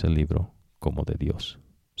acepta ese libro como de Dios.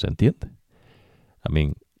 ¿Se entiende?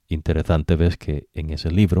 Interesante ves que en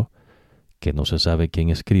ese libro, que no se sabe quién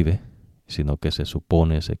escribe, sino que se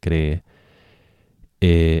supone, se cree,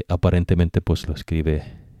 aparentemente pues lo escribe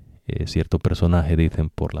cierto personaje, dicen,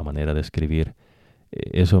 por la manera de escribir.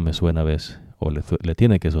 Eso me suena, ves, o le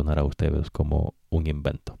tiene que sonar a ustedes como un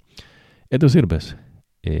invento. Es decir, ves,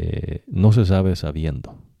 no se sabe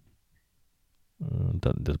sabiendo.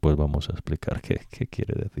 Después vamos a explicar qué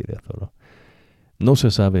quiere decir eso, ¿no? No se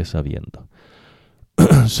sabe sabiendo.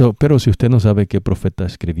 Pero si usted no sabe qué profeta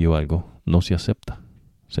escribió algo, no se acepta.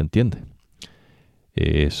 ¿Se entiende?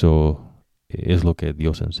 Eso es lo que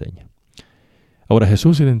Dios enseña. Ahora,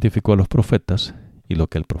 Jesús identificó a los profetas y lo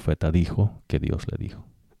que el profeta dijo, que Dios le dijo.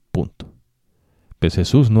 Punto. Pues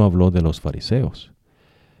Jesús no habló de los fariseos.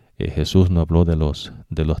 Jesús no habló de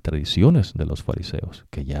las tradiciones de los fariseos,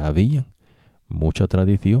 que ya habían mucha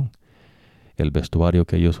tradición. El vestuario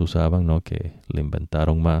que ellos usaban, ¿no?, que le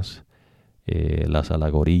inventaron más. Las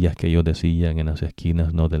alegorías que ellos decían en las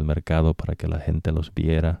esquinas, ¿no?, del mercado para que la gente los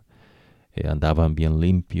viera. Andaban bien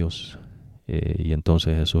limpios. Y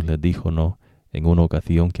entonces Jesús les dijo, ¿no?, en una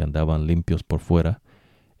ocasión, que andaban limpios por fuera,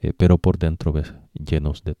 pero por dentro, ¿ves?,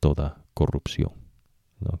 llenos de toda corrupción,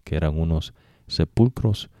 ¿no?, que eran unos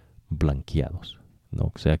sepulcros blanqueados,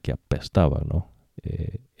 ¿no?, o sea, que apestaban, ¿no?,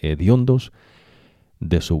 hediondos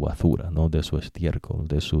de su basura, ¿no?, de su estiércol,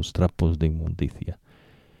 de sus trapos de inmundicia,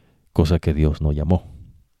 cosa que Dios no llamó.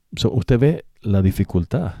 Usted ve la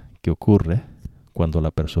dificultad que ocurre cuando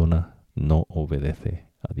la persona no obedece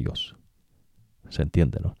a Dios. ¿Se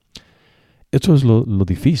entiende, no? Esto es lo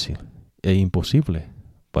difícil e imposible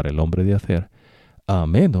para el hombre de hacer, a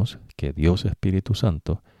menos que Dios Espíritu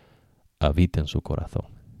Santo habite en su corazón.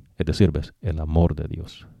 Es decir, ves, el amor de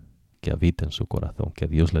Dios que habita en su corazón, que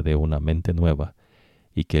Dios le dé una mente nueva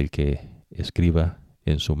y que el que escriba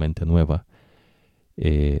en su mente nueva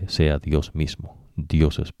sea Dios mismo,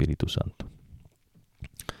 Dios Espíritu Santo.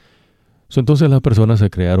 Entonces las personas se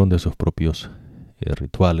crearon de sus propios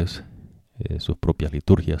rituales, sus propias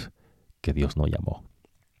liturgias, que Dios no llamó.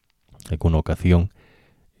 En una ocasión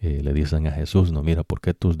le dicen a Jesús, no, mira, ¿por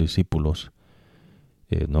qué tus discípulos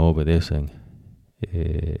no obedecen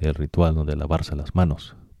el ritual, ¿no?, de lavarse las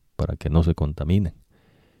manos para que no se contaminen?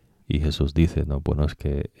 Y Jesús dice, no, bueno, es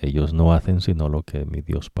que ellos no hacen sino lo que mi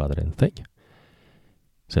Dios Padre enseña.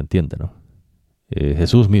 ¿Se entiende, no?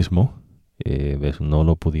 Jesús mismo, ¿ves?, no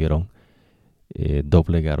lo pudieron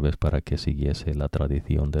doblegar, ¿ves?, para que siguiese la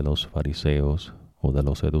tradición de los fariseos o de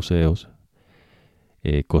los saduceos,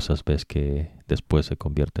 cosas, ves, que después se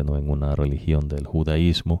convierten, ¿no?, en una religión del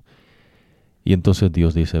judaísmo. Y entonces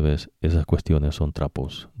Dios dice, ves, esas cuestiones son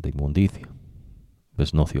trapos de inmundicia,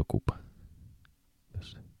 ves, no se ocupa.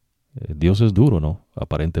 ¿Ves? Dios es duro, ¿no?,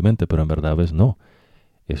 aparentemente, pero en verdad, ves, no.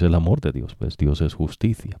 Es el amor de Dios, ves, Dios es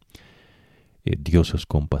justicia. Dios es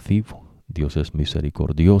compasivo, Dios es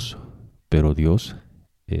misericordioso, pero Dios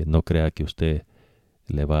no crea que usted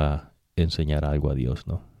le va a enseñar algo a Dios,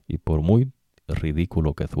 ¿no? Y por muy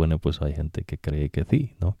ridículo que suene, pues hay gente que cree que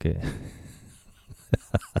sí, ¿no?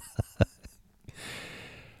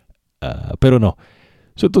 Pero no.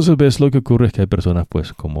 Entonces ves, lo que ocurre es que hay personas,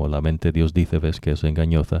 pues, como la mente de Dios dice, ves que es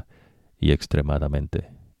engañosa y extremadamente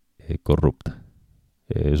corrupta.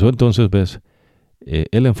 Eso entonces ves,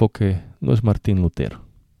 el enfoque no es Martín Lutero,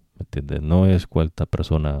 ¿me entiendes? No es cuánta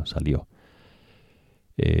persona salió.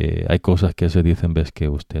 Hay cosas que se dicen, ves, que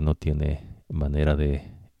usted no tiene manera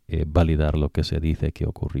de validar lo que se dice que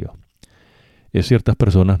ocurrió. Ciertas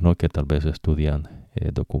personas, ¿no?, que tal vez estudian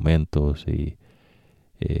documentos y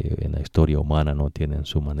en la historia humana no tienen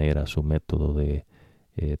su manera, su método de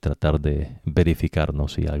tratar de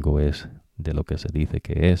verificarnos si algo es de lo que se dice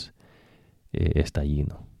que es, está allí,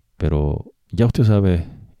 ¿no? Pero ya usted sabe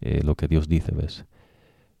lo que Dios dice, ¿ves?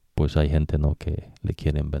 Pues hay gente, ¿no?, que le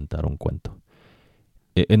quiere inventar un cuento.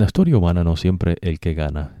 En la historia humana no siempre el que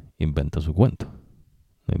gana inventa su cuento,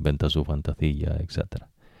 inventa su fantasía, etc.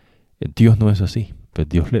 Dios no es así, pues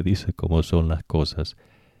Dios le dice cómo son las cosas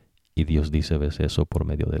y Dios dice, ves, eso por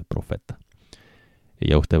medio del profeta. Y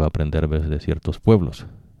ya usted va a aprender, ves, de ciertos pueblos,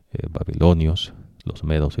 babilonios, los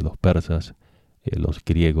medos y los persas, los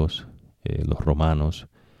griegos, los romanos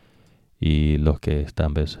y los que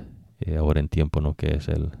están, ves, ahora en tiempo, ¿no?, que es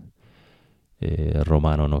el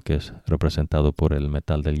romano, ¿no?, que es representado por el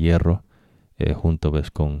metal del hierro, junto, ves,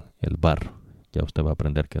 con el barro. Ya usted va a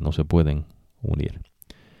aprender que no se pueden unir.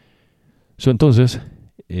 Entonces,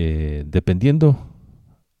 dependiendo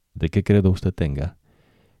de qué credo usted tenga,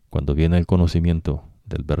 cuando viene el conocimiento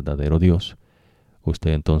del verdadero Dios,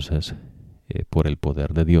 usted entonces, por el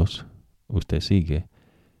poder de Dios, usted sigue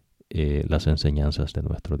las enseñanzas de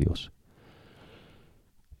nuestro Dios,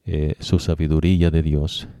 su sabiduría de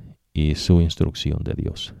Dios y su instrucción de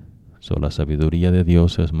Dios. La sabiduría de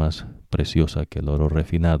Dios es más preciosa que el oro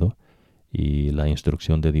refinado y la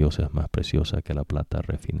instrucción de Dios es más preciosa que la plata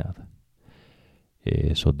refinada.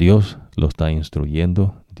 Dios lo está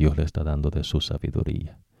instruyendo, Dios le está dando de su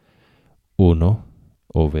sabiduría. Uno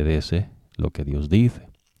obedece lo que Dios dice.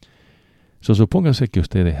 Supóngase que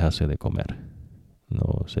usted dejase de comer.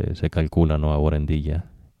 No se calcula, no, ahora en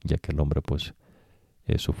día, ya que el hombre, pues,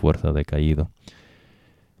 su fuerza ha decaído.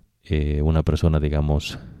 Una persona,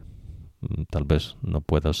 digamos, tal vez no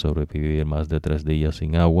pueda sobrevivir más de 3 días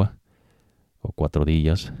sin agua o 4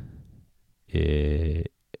 días.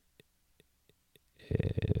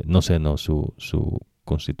 No sé, no su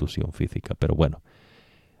constitución física, pero bueno,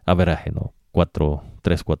 averaje, ¿no?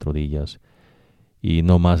 3-4 días y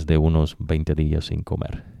no más de unos 20 días sin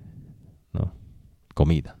comer, ¿no?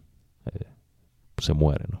 Comida. Se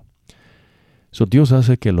muere, ¿no? Dios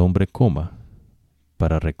hace que el hombre coma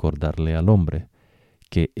para recordarle al hombre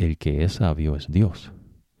que el que es sabio es Dios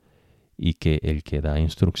y que el que da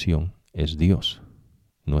instrucción es Dios,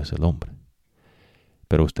 no es el hombre.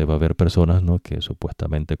 Pero usted va a ver personas, ¿no?, que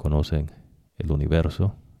supuestamente conocen el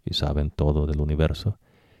universo y saben todo del universo.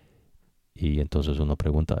 Y entonces uno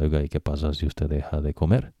pregunta, oiga, ¿y qué pasa si usted deja de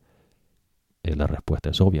comer? La respuesta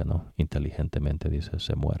es obvia, ¿no? Inteligentemente dice,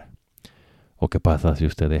 se muere. ¿O qué pasa si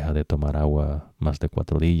usted deja de tomar agua más de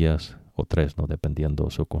 4 días o 3, ¿no?, dependiendo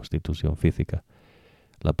de su constitución física?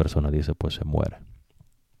 La persona dice, pues se muere.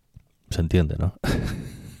 ¿Se entiende, no?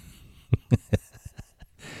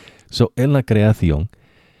 En la creación,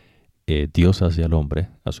 Dios hace al hombre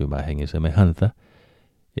a su imagen y semejanza.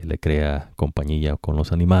 Le crea compañía con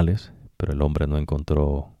los animales, pero el hombre no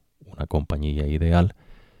encontró una compañía ideal.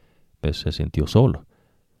 Pues se sintió solo.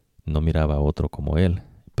 No miraba a otro como él,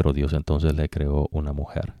 pero Dios entonces le creó una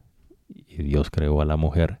mujer. Y Dios creó a la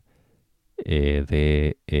mujer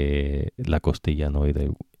de la costilla, ¿no?, y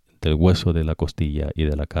del hueso de la costilla y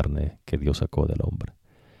de la carne que Dios sacó del hombre.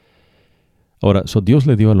 Ahora, Dios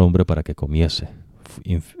le dio al hombre para que comiese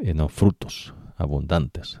no, frutos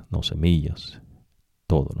abundantes, no semillas,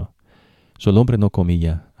 todo, ¿no? El hombre no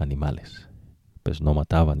comía animales, pues no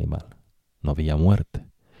mataba animal, no había muerte.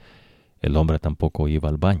 El hombre tampoco iba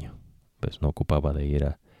al baño, pues no ocupaba de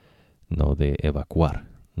ir no de evacuar,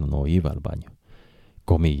 no iba al baño.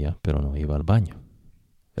 Comía, pero no iba al baño.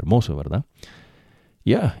 Hermoso, ¿verdad?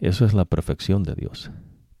 Eso es la perfección de Dios.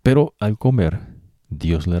 Pero al comer,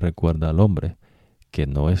 Dios le recuerda al hombre que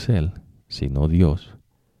no es él, sino Dios,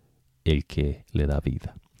 el que le da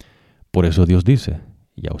vida. Por eso Dios dice,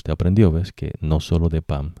 ya usted aprendió, ves, que no solo de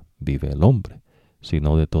pan vive el hombre,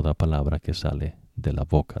 sino de toda palabra que sale de la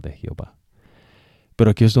boca de Jehová.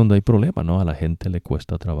 Pero aquí es donde hay problema, ¿no? A la gente le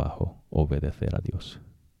cuesta trabajo obedecer a Dios.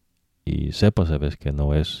 Y sépase, ves, que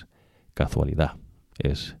no es casualidad.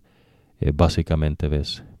 Es básicamente,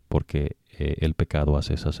 ves, porque el pecado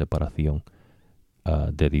hace esa separación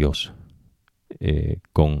de Dios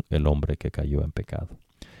con el hombre que cayó en pecado.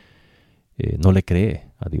 No le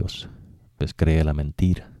cree a Dios, pues cree la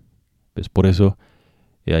mentira. Pues por eso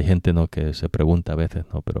Y hay gente, ¿no?, que se pregunta a veces,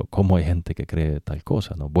 ¿no?, pero ¿cómo hay gente que cree tal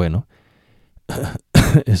cosa? ¿No? Bueno,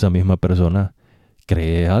 esa misma persona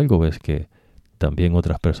cree algo, ves que también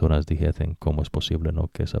otras personas dijesen cómo es posible, ¿no?,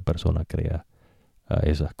 que esa persona crea a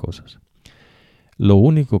esas cosas. Lo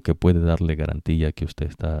único que puede darle garantía que usted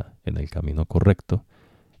está en el camino correcto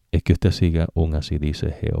es que usted siga un así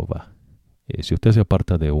dice Jehová. Si usted se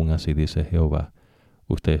aparta de un así dice Jehová,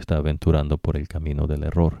 usted está aventurando por el camino del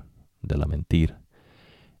error, de la mentira.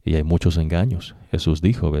 Y hay muchos engaños. Jesús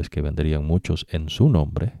dijo, ves, que vendrían muchos en su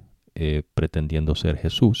nombre, pretendiendo ser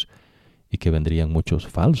Jesús, y que vendrían muchos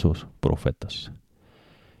falsos profetas.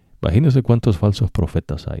 Imagínense cuántos falsos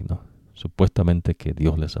profetas hay, ¿no? Supuestamente que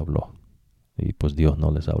Dios les habló, y pues Dios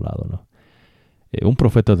no les ha hablado, ¿no? Un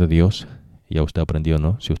profeta de Dios, ya usted aprendió,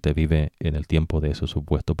 ¿no? Si usted vive en el tiempo de ese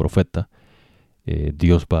supuesto profeta,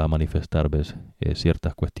 Dios va a manifestar, ves,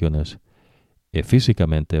 ciertas cuestiones.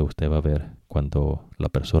 Físicamente usted va a ver cuando la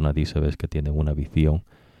persona dice, ves, que tiene una visión,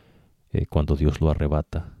 cuando Dios lo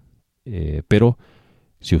arrebata. Pero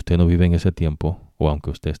si usted no vive en ese tiempo, o aunque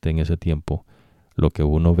usted esté en ese tiempo, lo que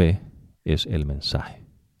uno ve es el mensaje,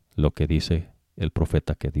 lo que dice el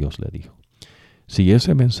profeta que Dios le dijo. Si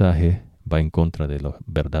ese mensaje va en contra de las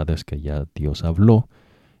verdades que ya Dios habló,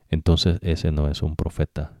 entonces ese no es un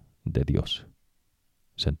profeta de Dios.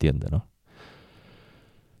 ¿Se entiende, no?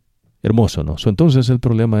 Hermoso, ¿no? Entonces el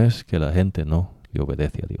problema es que la gente no le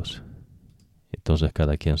obedece a Dios. Entonces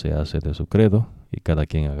cada quien se hace de su credo y cada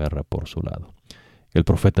quien agarra por su lado. El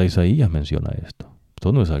profeta Isaías menciona esto.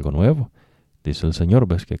 Esto no es algo nuevo. Dice el Señor,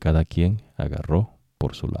 ves, que cada quien agarró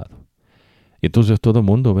por su lado. Y entonces todo el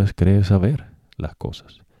mundo, ves, cree saber las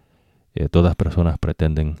cosas. Todas personas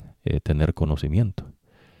pretenden tener conocimiento.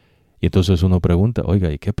 Y entonces uno pregunta,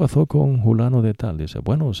 oiga, ¿y qué pasó con fulano de tal? Dice,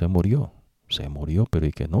 bueno, se murió, pero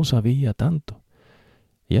y que no sabía tanto.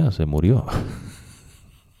 Ya, se murió.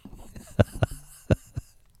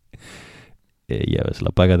 Ya ves, la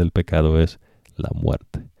paga del pecado es la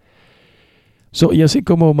muerte. Y así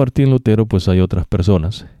como Martín Lutero, pues hay otras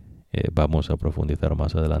personas, vamos a profundizar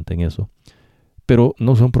más adelante en eso, pero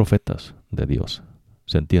no son profetas de Dios.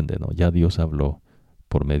 ¿Se entiende, no? Ya Dios habló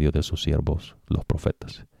por medio de sus siervos, los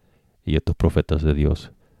profetas. Y estos profetas de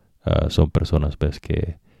Dios son personas, ves,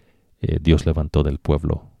 que Dios levantó del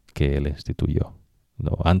pueblo que Él instituyó,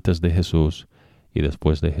 ¿no? Antes de Jesús y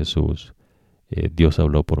después de Jesús, Dios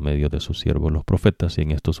habló por medio de sus siervos, los profetas, y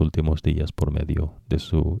en estos últimos días por medio de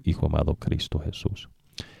su Hijo amado Cristo Jesús.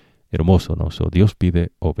 Hermoso, ¿no? Dios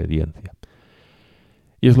pide obediencia.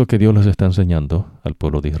 Y es lo que Dios les está enseñando al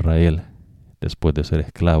pueblo de Israel después de ser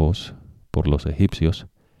esclavos por los egipcios,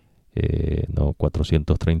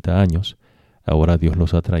 430 años. Ahora Dios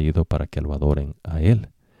los ha traído para que lo adoren a Él.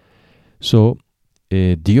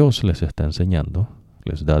 Dios les está enseñando,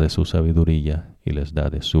 les da de su sabiduría y les da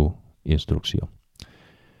de su instrucción.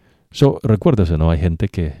 Recuérdese, ¿no? Hay gente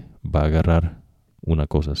que va a agarrar una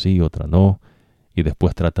cosa sí, otra no, y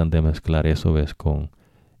después tratan de mezclar eso, ves, con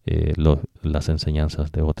las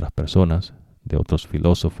enseñanzas de otras personas, de otros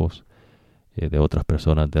filósofos, de otras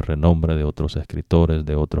personas de renombre, de otros escritores,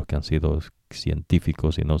 de otros que han sido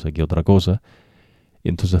científicos y no sé qué otra cosa. Y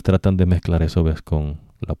entonces tratan de mezclar eso, ves, con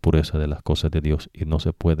la pureza de las cosas de Dios, y no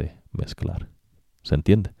se puede mezclar. ¿Se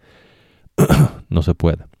entiende? No se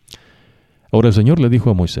puede. Ahora el Señor le dijo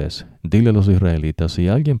a Moisés, dile a los israelitas, si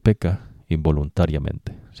alguien peca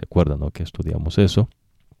involuntariamente, ¿se acuerdan, no, que estudiamos eso?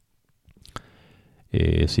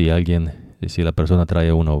 Si la persona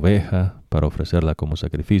trae una oveja para ofrecerla como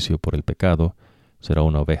sacrificio por el pecado, será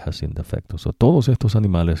una oveja sin defectos. Todos estos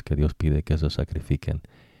animales que Dios pide que se sacrifiquen,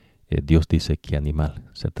 Dios dice qué animal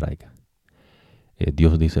se traiga.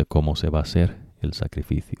 Dios dice cómo se va a hacer el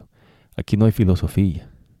sacrificio. Aquí no hay filosofía,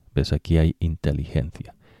 ves, aquí hay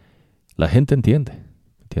inteligencia. La gente entiende,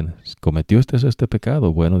 ¿entiendes? Cometió este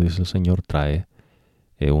pecado, bueno, dice el Señor, trae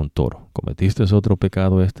un toro. Cometiste otro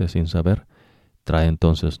pecado sin saber, trae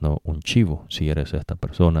entonces, no, un chivo, si eres esta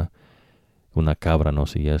persona, una cabra, no,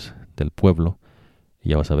 si es del pueblo, y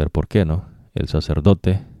ya vas a ver por qué, ¿no? El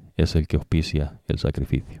sacerdote es el que auspicia el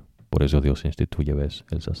sacrificio. Por eso Dios instituye, ves,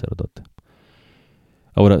 el sacerdote.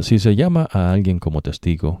 Ahora, si se llama a alguien como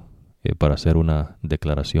testigo para hacer una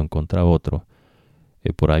declaración contra otro,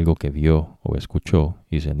 por algo que vio o escuchó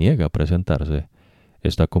y se niega a presentarse,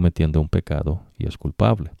 está cometiendo un pecado y es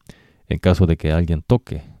culpable. En caso de que alguien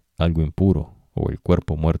toque algo impuro o el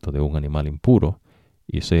cuerpo muerto de un animal impuro,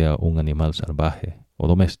 y sea un animal salvaje o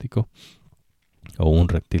doméstico, o un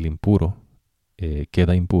reptil impuro,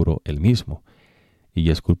 queda impuro él mismo y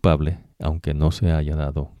es culpable aunque no se haya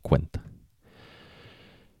dado cuenta.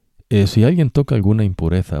 Si alguien toca alguna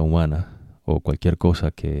impureza humana o cualquier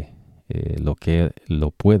cosa que lo que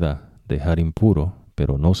lo pueda dejar impuro,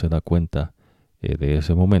 pero no se da cuenta de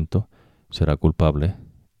ese momento, será culpable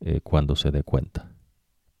cuando se dé cuenta.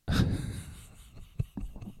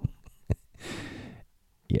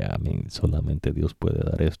 Ya, solamente Dios puede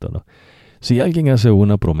dar esto, ¿no? Si alguien hace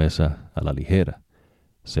una promesa a la ligera,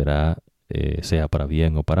 sea para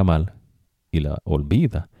bien o para mal, y la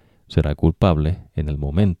olvida, será culpable en el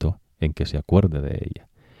momento en que se acuerde de ella.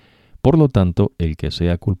 Por lo tanto, el que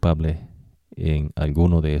sea culpable en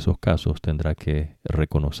alguno de esos casos tendrá que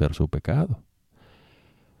reconocer su pecado.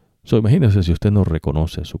 Imagínese si usted no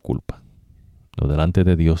reconoce su culpa. Delante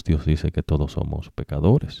de Dios, Dios dice que todos somos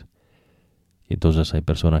pecadores. Y entonces hay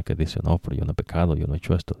personas que dicen, no, pero yo no he pecado, yo no he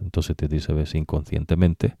hecho esto. Entonces te dice, ves,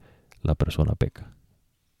 inconscientemente la persona peca.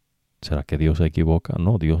 ¿Será que Dios se equivoca?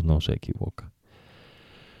 No, Dios no se equivoca.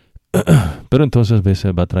 Pero entonces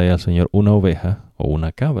veces va a traer al Señor una oveja o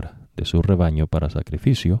una cabra de su rebaño para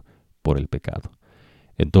sacrificio por el pecado.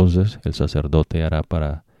 Entonces el sacerdote hará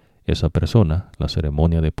para esa persona la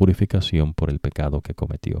ceremonia de purificación por el pecado que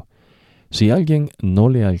cometió. Si alguien no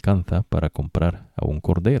le alcanza para comprar a un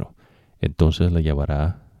cordero, entonces le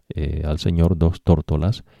llevará al Señor 2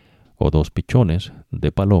 tórtolas o 2 pichones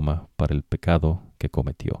de paloma para el pecado que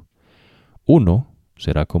cometió. Uno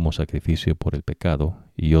será como sacrificio por el pecado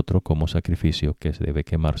y otro como sacrificio que debe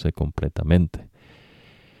quemarse completamente.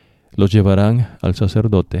 Los llevarán al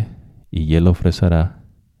sacerdote y él ofrecerá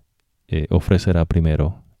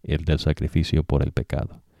primero el del sacrificio por el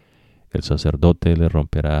pecado. El sacerdote le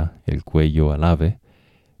romperá el cuello al ave,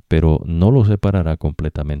 pero no lo separará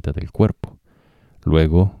completamente del cuerpo.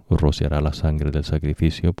 Luego rociará la sangre del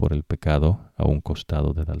sacrificio por el pecado a un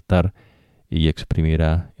costado del altar y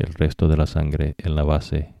exprimirá el resto de la sangre en la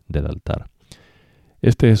base del altar.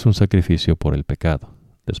 Este es un sacrificio por el pecado.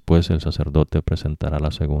 Después el sacerdote presentará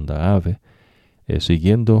la segunda ave,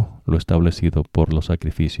 siguiendo lo establecido por los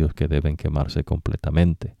sacrificios que deben quemarse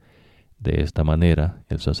completamente. De esta manera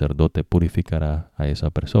el sacerdote purificará a esa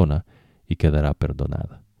persona y quedará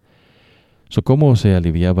perdonada. ¿Cómo se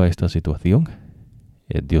aliviaba esta situación?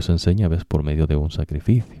 Dios enseña, por medio de un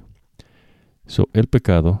sacrificio. El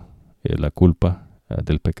pecado, la culpa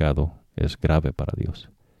del pecado es grave para Dios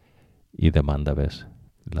y demanda,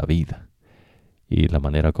 la vida. Y la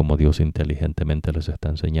manera como Dios inteligentemente les está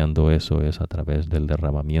enseñando eso es a través del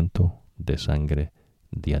derramamiento de sangre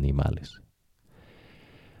de animales.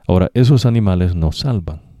 Ahora, esos animales nos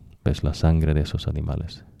salvan, la sangre de esos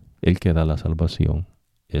animales. El que da la salvación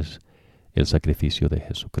es el sacrificio de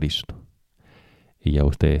Jesucristo. Y ya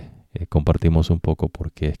compartimos un poco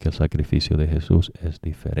por qué es que el sacrificio de Jesús es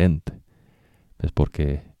diferente. Es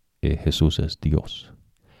porque Jesús es Dios.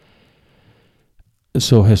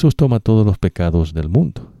 Jesús toma todos los pecados del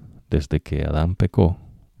mundo, desde que Adán pecó,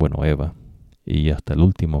 Eva, y hasta el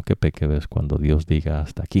último que peque, cuando Dios diga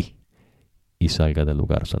hasta aquí y salga del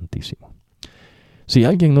lugar santísimo. Si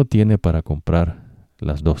alguien no tiene para comprar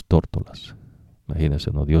las 2 tórtolas,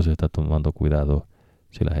 imagínense, Dios está tomando cuidado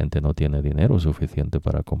si la gente no tiene dinero suficiente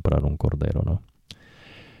para comprar un cordero, ¿no?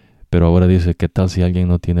 Pero ahora dice, ¿qué tal si alguien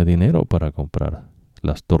no tiene dinero para comprar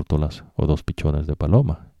las tórtolas o 2 pichones de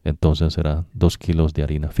paloma? Entonces será 2 kilos de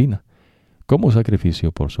harina fina, como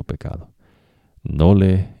sacrificio por su pecado. No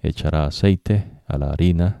le echará aceite a la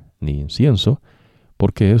harina ni incienso,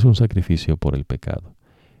 porque es un sacrificio por el pecado.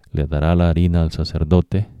 Le dará la harina al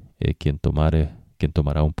sacerdote, quien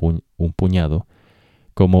tomará un puñado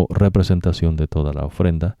como representación de toda la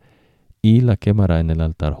ofrenda, y la quemará en el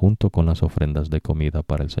altar junto con las ofrendas de comida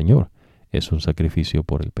para el Señor. Es un sacrificio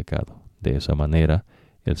por el pecado. De esa manera,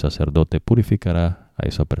 el sacerdote purificará a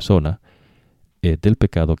esa persona del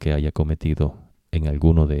pecado que haya cometido en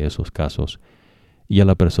alguno de esos casos, y a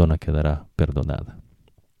la persona quedará perdonada.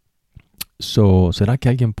 ¿Será que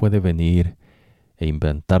alguien puede venir e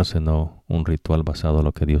inventarse un ritual basado en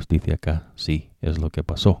lo que Dios dice acá? Sí, es lo que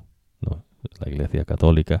pasó, ¿no? La Iglesia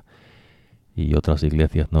Católica y otras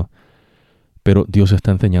iglesias, ¿no? Pero Dios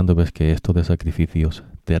está enseñando, que esto de sacrificios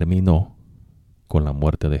terminó con la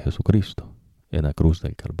muerte de Jesucristo en la cruz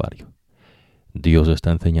del Calvario. Dios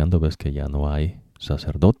está enseñando, que ya no hay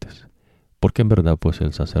sacerdotes, porque en verdad,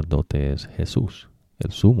 el sacerdote es Jesús,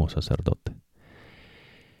 el sumo sacerdote.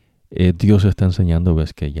 Dios está enseñando,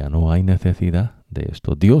 que ya no hay necesidad de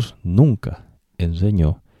esto. Dios nunca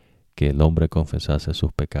enseñó que el hombre confesase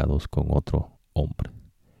sus pecados con otro hombre.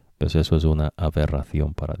 Eso es una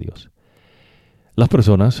aberración para Dios. Las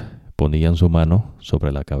personas ponían su mano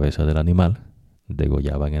sobre la cabeza del animal,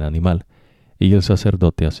 degollaban el animal, y el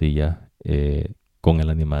sacerdote hacía con el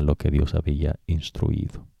animal lo que Dios había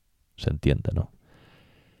instruido. ¿Se entiende, no?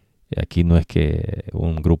 Aquí no es que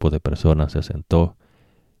un grupo de personas se sentó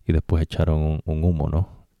y después echaron un humo,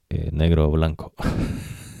 ¿no? Negro o blanco.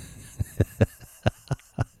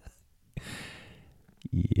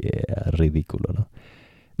 Ridículo, ¿no?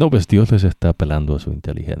 No, pues Dios les está apelando a su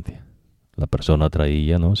inteligencia. La persona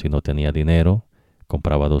traía, ¿no? Si no tenía dinero,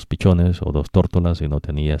 compraba 2 pichones o 2 tórtolas. Si no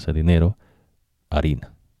tenía ese dinero,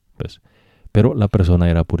 harina. Pues, pero la persona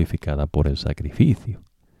era purificada por el sacrificio.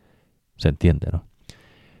 ¿Se entiende, no?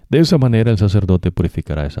 De esa manera el sacerdote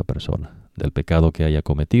purificará a esa persona del pecado que haya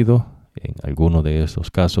cometido en alguno de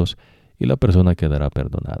estos casos, y la persona quedará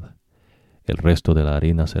perdonada. El resto de la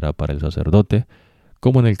harina será para el sacerdote,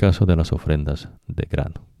 como en el caso de las ofrendas de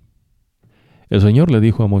grano. El Señor le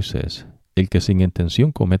dijo a Moisés: el que sin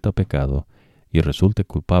intención cometa pecado y resulte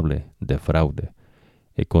culpable de fraude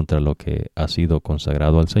contra lo que ha sido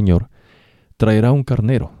consagrado al Señor, traerá un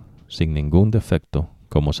carnero sin ningún defecto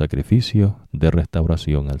como sacrificio de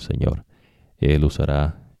restauración al Señor. Él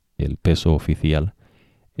usará el peso oficial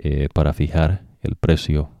para fijar el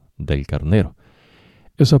precio del carnero.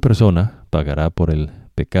 Esa persona pagará por el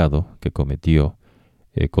pecado que cometió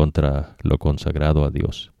contra lo consagrado a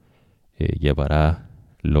Dios. Llevará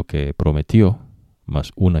lo que prometió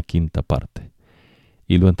más 1/5 parte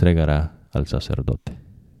y lo entregará al sacerdote.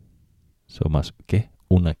 Eso más que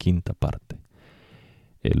 1/5 parte.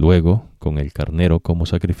 Luego, con el carnero como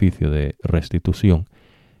sacrificio de restitución,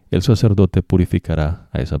 el sacerdote purificará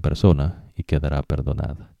a esa persona y quedará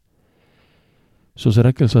perdonada.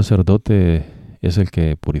 ¿Será que el sacerdote es el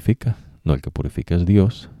que purifica? No, el que purifica es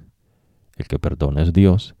Dios, el que perdona es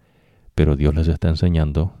Dios, pero Dios les está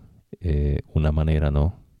enseñando una manera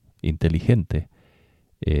no inteligente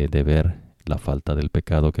de ver la falta del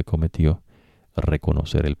pecado que cometió,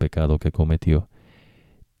 reconocer el pecado que cometió,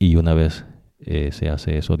 y una vez se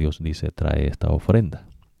hace eso, Dios dice: trae esta ofrenda,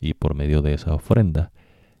 y por medio de esa ofrenda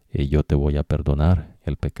yo te voy a perdonar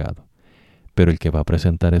el pecado. Pero el que va a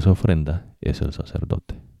presentar esa ofrenda es el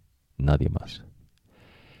sacerdote, nadie más.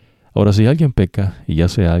 Ahora, si alguien peca y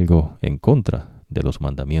hace algo en contra de los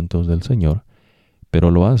mandamientos del Señor,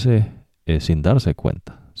 pero lo hace sin darse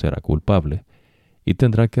cuenta, será culpable y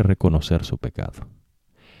tendrá que reconocer su pecado.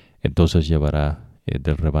 Entonces llevará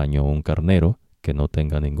del rebaño un carnero que no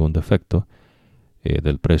tenga ningún defecto,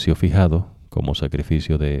 del precio fijado como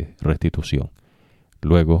sacrificio de restitución.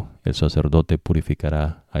 Luego el sacerdote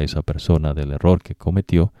purificará a esa persona del error que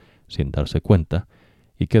cometió sin darse cuenta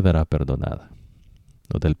y quedará perdonada,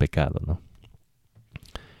 no del pecado, ¿no?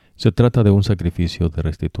 Se trata de un sacrificio de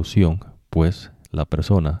restitución, pues la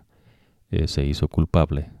persona se hizo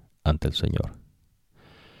culpable ante el Señor.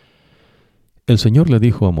 El Señor le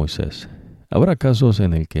dijo a Moisés: habrá casos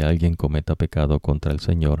en el que alguien cometa pecado contra el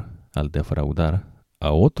Señor al defraudar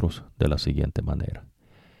a otros de la siguiente manera.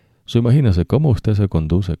 Imagínese cómo usted se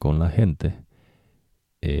conduce con la gente,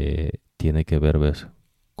 tiene que ver, ¿ves?,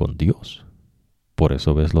 con Dios. Por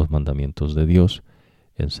eso, ves, los mandamientos de Dios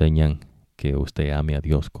enseñan que usted ame a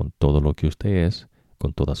Dios con todo lo que usted es,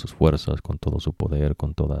 con todas sus fuerzas, con todo su poder,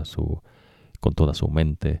 con toda su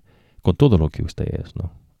mente, con todo lo que usted es,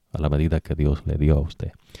 ¿no? A la medida que Dios le dio a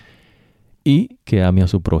usted. Y que ame a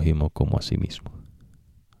su prójimo como a sí mismo.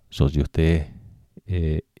 Si usted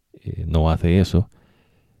no hace eso,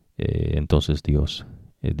 entonces Dios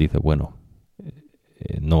dice: bueno,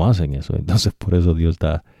 no hacen eso. Entonces por eso Dios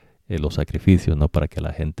da los sacrificios, ¿no? Para que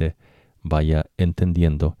la gente vaya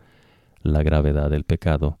entendiendo la gravedad del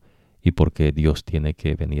pecado y por qué Dios tiene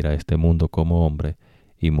que venir a este mundo como hombre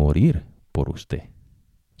y morir por usted.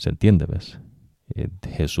 ¿Se entiende, ves?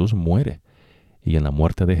 Jesús muere, y en la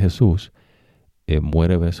muerte de Jesús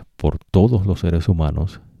muere, ves, por todos los seres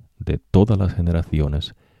humanos de todas las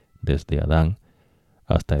generaciones, desde Adán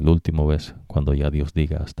hasta el último, ves, cuando ya Dios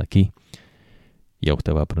diga hasta aquí. Ya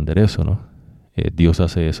usted va a aprender eso, ¿no? Dios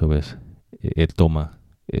hace eso, ves. Él toma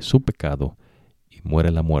su pecado y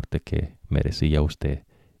muere la muerte que merecía usted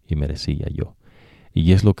y merecía yo.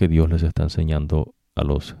 Y es lo que Dios les está enseñando a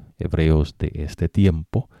los hebreos de este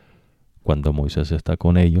tiempo, cuando Moisés está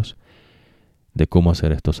con ellos, de cómo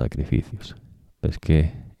hacer estos sacrificios. Ves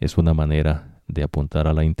que es una manera de apuntar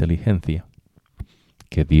a la inteligencia,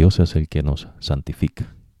 que Dios es el que nos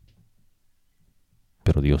santifica.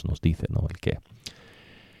 Pero Dios nos dice, ¿no?, el qué.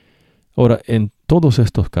 Ahora, en todos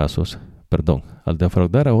estos casos, al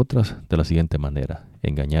defraudar a otras de la siguiente manera: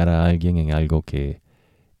 engañar a alguien en algo que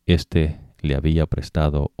éste le había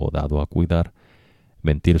prestado o dado a cuidar,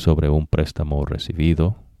 mentir sobre un préstamo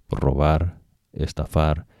recibido, robar,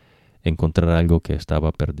 estafar, encontrar algo que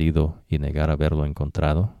estaba perdido y negar haberlo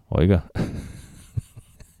encontrado,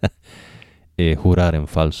 jurar en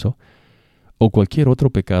falso, o cualquier otro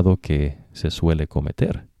pecado que se suele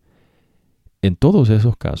cometer. En todos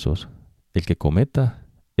esos casos, el que cometa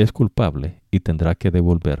es culpable y tendrá que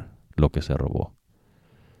devolver lo que se robó,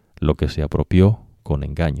 lo que se apropió con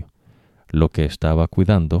engaño, lo que estaba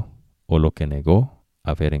cuidando o lo que negó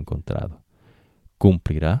haber encontrado.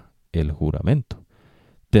 Cumplirá el juramento.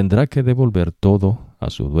 Tendrá que devolver todo a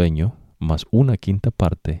su dueño, más una quinta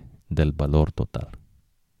parte del valor total.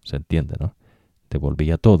 ¿Se entiende, no?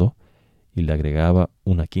 Devolvía todo y le agregaba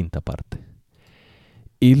una quinta parte.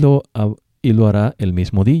 Y lo hará el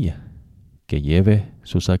mismo día, que lleve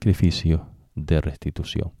su sacrificio de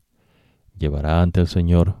restitución. Llevará ante el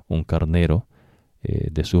Señor un carnero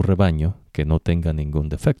de su rebaño que no tenga ningún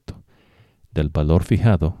defecto, del valor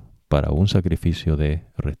fijado para un sacrificio de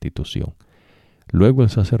restitución. Luego el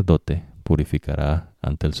sacerdote purificará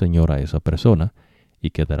ante el Señor a esa persona y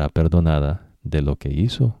quedará perdonada de lo que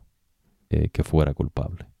hizo que fuera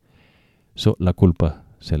culpable. La culpa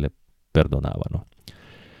se le perdonaba, ¿no?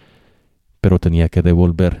 Pero tenía que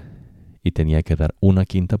devolver y tenía que dar una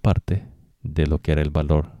quinta parte de lo que era el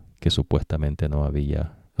valor que supuestamente no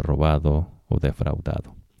había robado o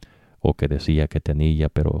defraudado, o que decía que tenía,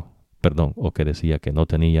 o que decía que no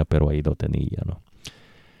tenía, pero ahí lo tenía, ¿no?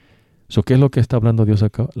 ¿Qué es lo que está hablando Dios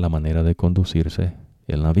acá? La manera de conducirse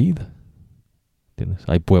en la vida. ¿Entiendes?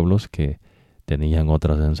 Hay pueblos que tenían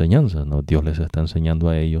otras enseñanzas, ¿no? Dios les está enseñando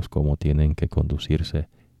a ellos cómo tienen que conducirse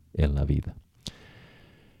en la vida.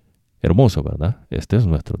 Hermoso, ¿verdad? Este es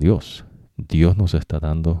nuestro Dios. Dios nos está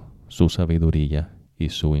dando su sabiduría y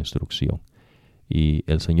su instrucción. Y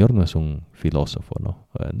el Señor no es un filósofo, ¿no?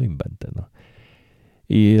 No invente, ¿no?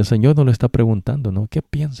 Y el Señor no le está preguntando, ¿no? ¿Qué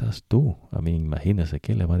piensas tú? A mí, imagínese,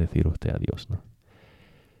 ¿qué le va a decir usted a Dios, no?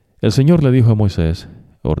 El Señor le dijo a Moisés,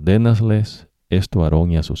 ordénasles esto a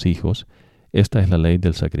Aarón y a sus hijos. Esta es la ley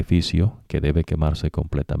del sacrificio que debe quemarse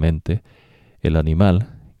completamente. El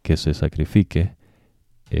animal que se sacrifique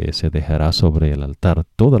se dejará sobre el altar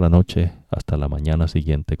toda la noche hasta la mañana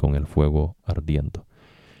siguiente con el fuego ardiendo.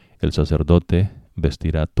 El sacerdote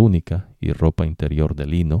vestirá túnica y ropa interior de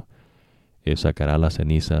lino, sacará las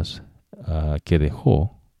cenizas que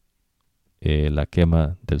dejó la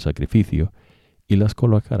quema del sacrificio y las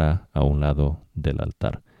colocará a un lado del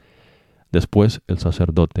altar. Después el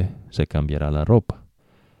sacerdote se cambiará la ropa,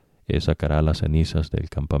 sacará las cenizas del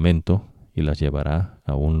campamento y las llevará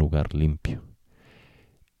a un lugar limpio.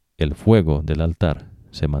 El fuego del altar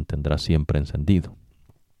se mantendrá siempre encendido,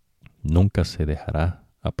 nunca se dejará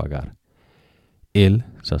apagar. El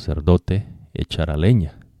sacerdote echará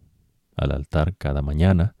leña al altar cada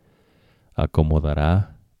mañana,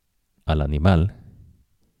 acomodará al animal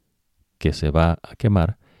que se va a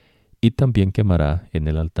quemar y también quemará en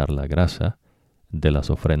el altar la grasa de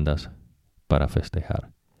las ofrendas para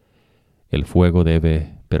festejar. El fuego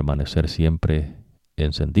debe permanecer siempre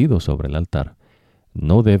encendido sobre el altar,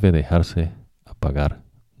 no debe dejarse apagar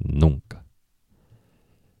nunca.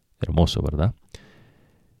 Hermoso, ¿verdad?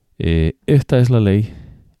 Esta es la ley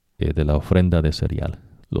de la ofrenda de cereal.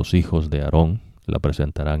 Los hijos de Aarón la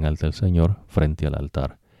presentarán ante el Señor frente al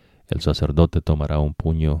altar. El sacerdote tomará un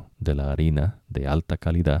puño de la harina de alta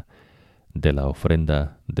calidad de la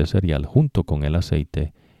ofrenda de cereal junto con el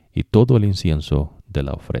aceite y todo el incienso de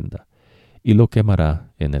la ofrenda, y lo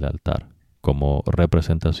quemará en el altar como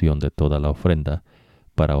representación de toda la ofrenda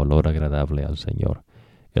para olor agradable al Señor.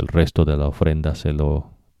 El resto de la ofrenda se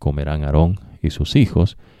lo comerán Aarón y sus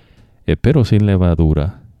hijos, pero sin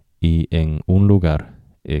levadura y en un lugar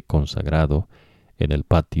consagrado en el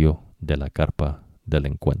patio de la carpa del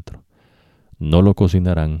encuentro. No lo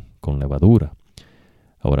cocinarán con levadura.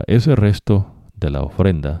 Ahora, ese resto de la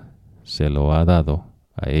ofrenda se lo ha dado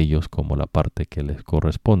a ellos como la parte que les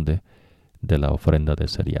corresponde de la ofrenda de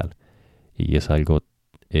cereal. Y es algo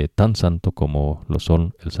tan santo como lo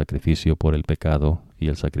son el sacrificio por el pecado y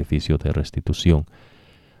el sacrificio de restitución.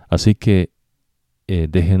 Así que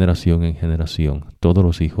de generación en generación, todos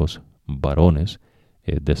los hijos varones,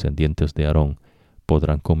 descendientes de Aarón,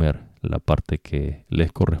 podrán comer la parte que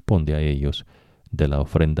les corresponde a ellos de la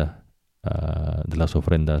ofrenda, de las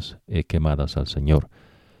ofrendas quemadas al Señor.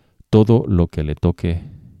 Todo lo que le toque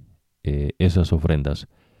esas ofrendas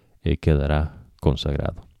quedará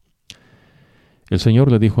consagrado. El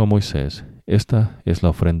Señor le dijo a Moisés, esta es la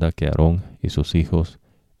ofrenda que Aarón y sus hijos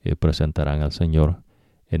presentarán al Señor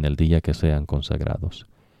en el día que sean consagrados.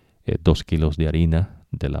 2 kilos de harina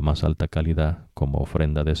de la más alta calidad como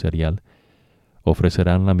ofrenda de cereal.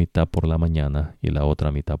 Ofrecerán la mitad por la mañana y la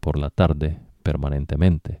otra mitad por la tarde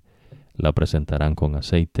permanentemente. La presentarán con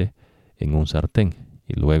aceite en un sartén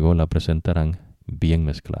y luego la presentarán bien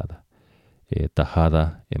mezclada,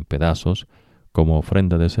 tajada en pedazos como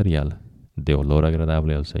ofrenda de cereal de olor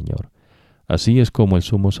agradable al Señor. Así es como el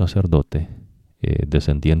sumo sacerdote,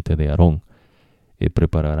 descendiente de Aarón,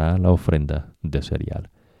 preparará la ofrenda de cereal.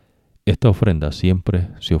 Esta ofrenda siempre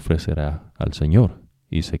se ofrecerá al Señor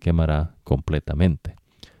y se quemará completamente.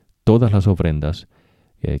 Todas las ofrendas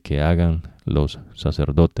que hagan los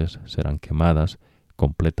sacerdotes serán quemadas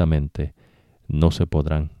completamente, no se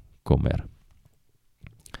podrán comer.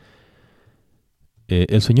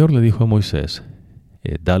 El Señor le dijo a Moisés,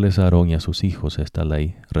 dales a Aarón y a sus hijos esta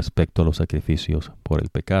ley respecto a los sacrificios por el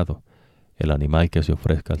pecado. El animal que se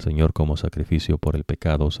ofrezca al Señor como sacrificio por el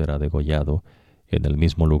pecado será degollado en el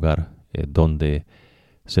mismo lugar donde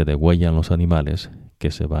se degüellan los animales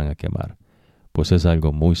que se van a quemar, pues es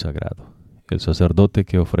algo muy sagrado. El sacerdote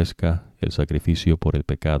que ofrezca el sacrificio por el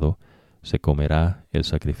pecado se comerá el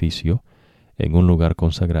sacrificio en un lugar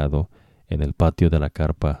consagrado en el patio de la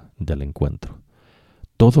carpa del encuentro.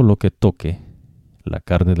 Todo lo que toque la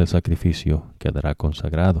carne del sacrificio quedará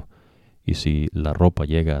consagrado, y si la ropa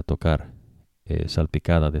llega a tocar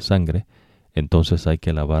salpicada de sangre, entonces hay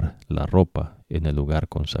que lavar la ropa en el lugar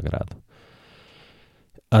consagrado.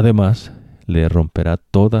 Además, le romperá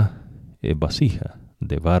toda vasija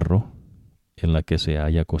de barro en la que se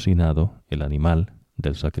haya cocinado el animal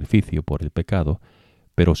del sacrificio por el pecado,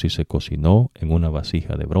 pero si se cocinó en una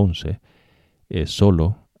vasija de bronce,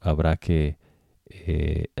 solo habrá que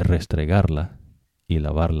restregarla y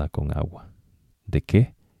lavarla con agua. ¿De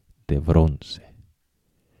qué? De bronce.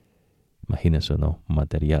 Imagínense, ¿no?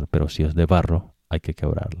 Material, pero si es de barro, hay que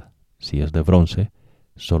quebrarla. Si es de bronce,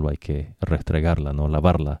 solo hay que restregarla, no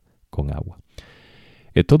lavarla con agua.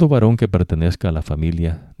 Todo varón que pertenezca a la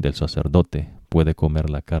familia del sacerdote puede comer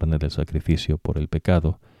la carne del sacrificio por el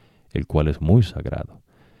pecado, el cual es muy sagrado.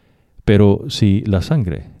 Pero si la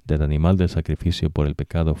sangre del animal del sacrificio por el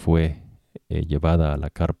pecado fue llevada a la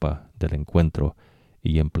carpa del encuentro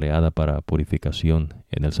y empleada para purificación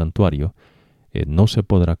en el santuario, no se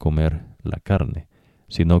podrá comer la carne,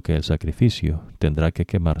 sino que el sacrificio tendrá que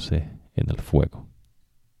quemarse en el fuego.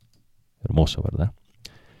 Hermoso, ¿verdad?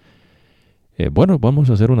 Bueno, vamos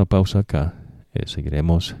a hacer una pausa acá.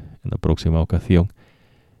 Seguiremos en la próxima ocasión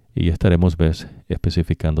y estaremos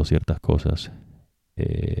especificando ciertas cosas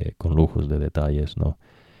con lujos de detalles, ¿no?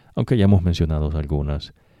 Aunque ya hemos mencionado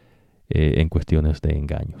algunas en cuestiones de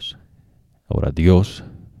engaños. Ahora Dios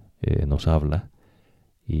nos habla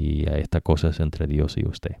y a esta cosa es entre Dios y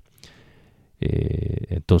usted.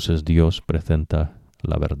 Entonces Dios presenta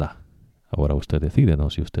la verdad. Ahora usted decide,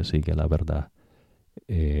 ¿no? Si usted sigue la verdad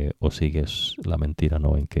o sigue la mentira,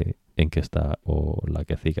 ¿no? En que está o la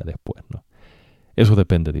que siga después, ¿no? Eso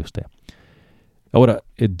depende de usted. Ahora,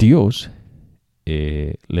 Dios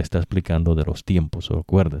le está explicando de los tiempos.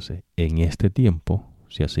 Acuérdese, en este tiempo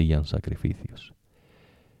se hacían sacrificios.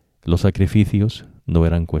 Los sacrificios no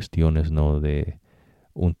eran cuestiones, ¿no?, de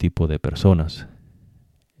un tipo de personas.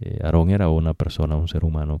 Aarón era una persona, un ser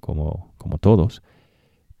humano como todos,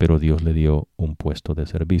 pero Dios le dio un puesto de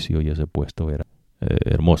servicio y ese puesto era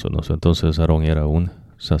hermoso, ¿no? Entonces Aarón era un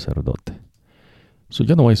sacerdote.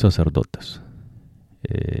 Ya no hay sacerdotes,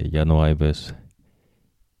 ya no hay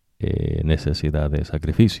necesidad de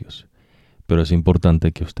sacrificios, pero es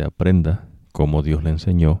importante que usted aprenda cómo Dios le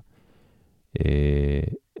enseñó,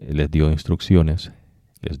 les dio instrucciones,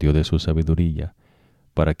 les dio de su sabiduría,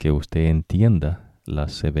 para que usted entienda la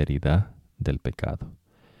severidad del pecado.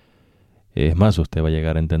 Es más, usted va a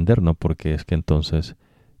llegar a entender, ¿no? Porque es que entonces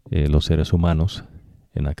los seres humanos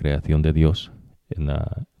en la creación de Dios,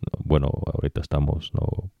 ahorita estamos,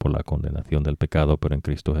 ¿no?, por la condenación del pecado, pero en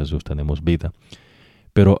Cristo Jesús tenemos vida.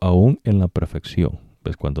 Pero aún en la perfección,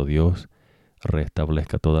 cuando Dios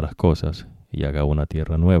restablezca todas las cosas y haga una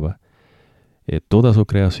tierra nueva, toda su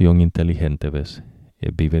creación inteligente,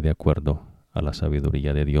 vive de acuerdo a la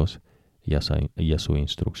sabiduría de Dios y a su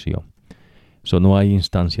instrucción. No hay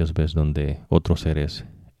instancias, donde otros seres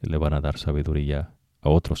le van a dar sabiduría a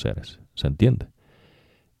otros seres. ¿Se entiende?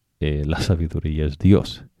 La sabiduría es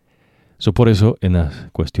Dios. Por eso, en las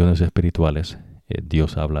cuestiones espirituales,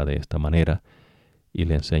 Dios habla de esta manera y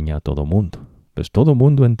le enseña a todo mundo. Todo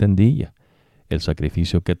mundo entendía el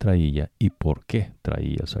sacrificio que traía y por qué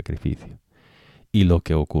traía el sacrificio. Y lo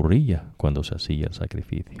que ocurría cuando se hacía el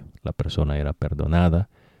sacrificio. La persona era perdonada,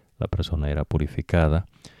 la persona era purificada.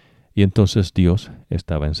 Y entonces Dios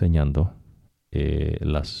estaba enseñando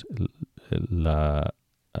la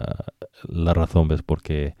razón, por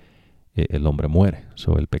qué el hombre muere.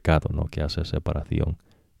 El pecado, ¿no?, que hace separación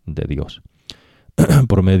de Dios.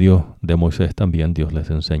 Por medio de Moisés también Dios les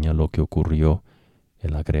enseña lo que ocurrió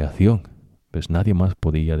en la creación. Nadie más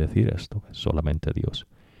podía decir esto, solamente Dios.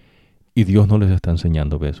 Y Dios no les está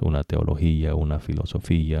enseñando, una teología, una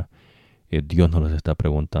filosofía. Dios no les está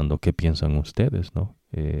preguntando qué piensan ustedes, ¿no?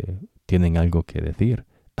 ¿Tienen algo que decir?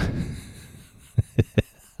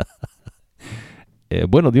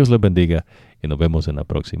 Bueno, Dios les bendiga y nos vemos en la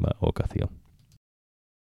próxima ocasión.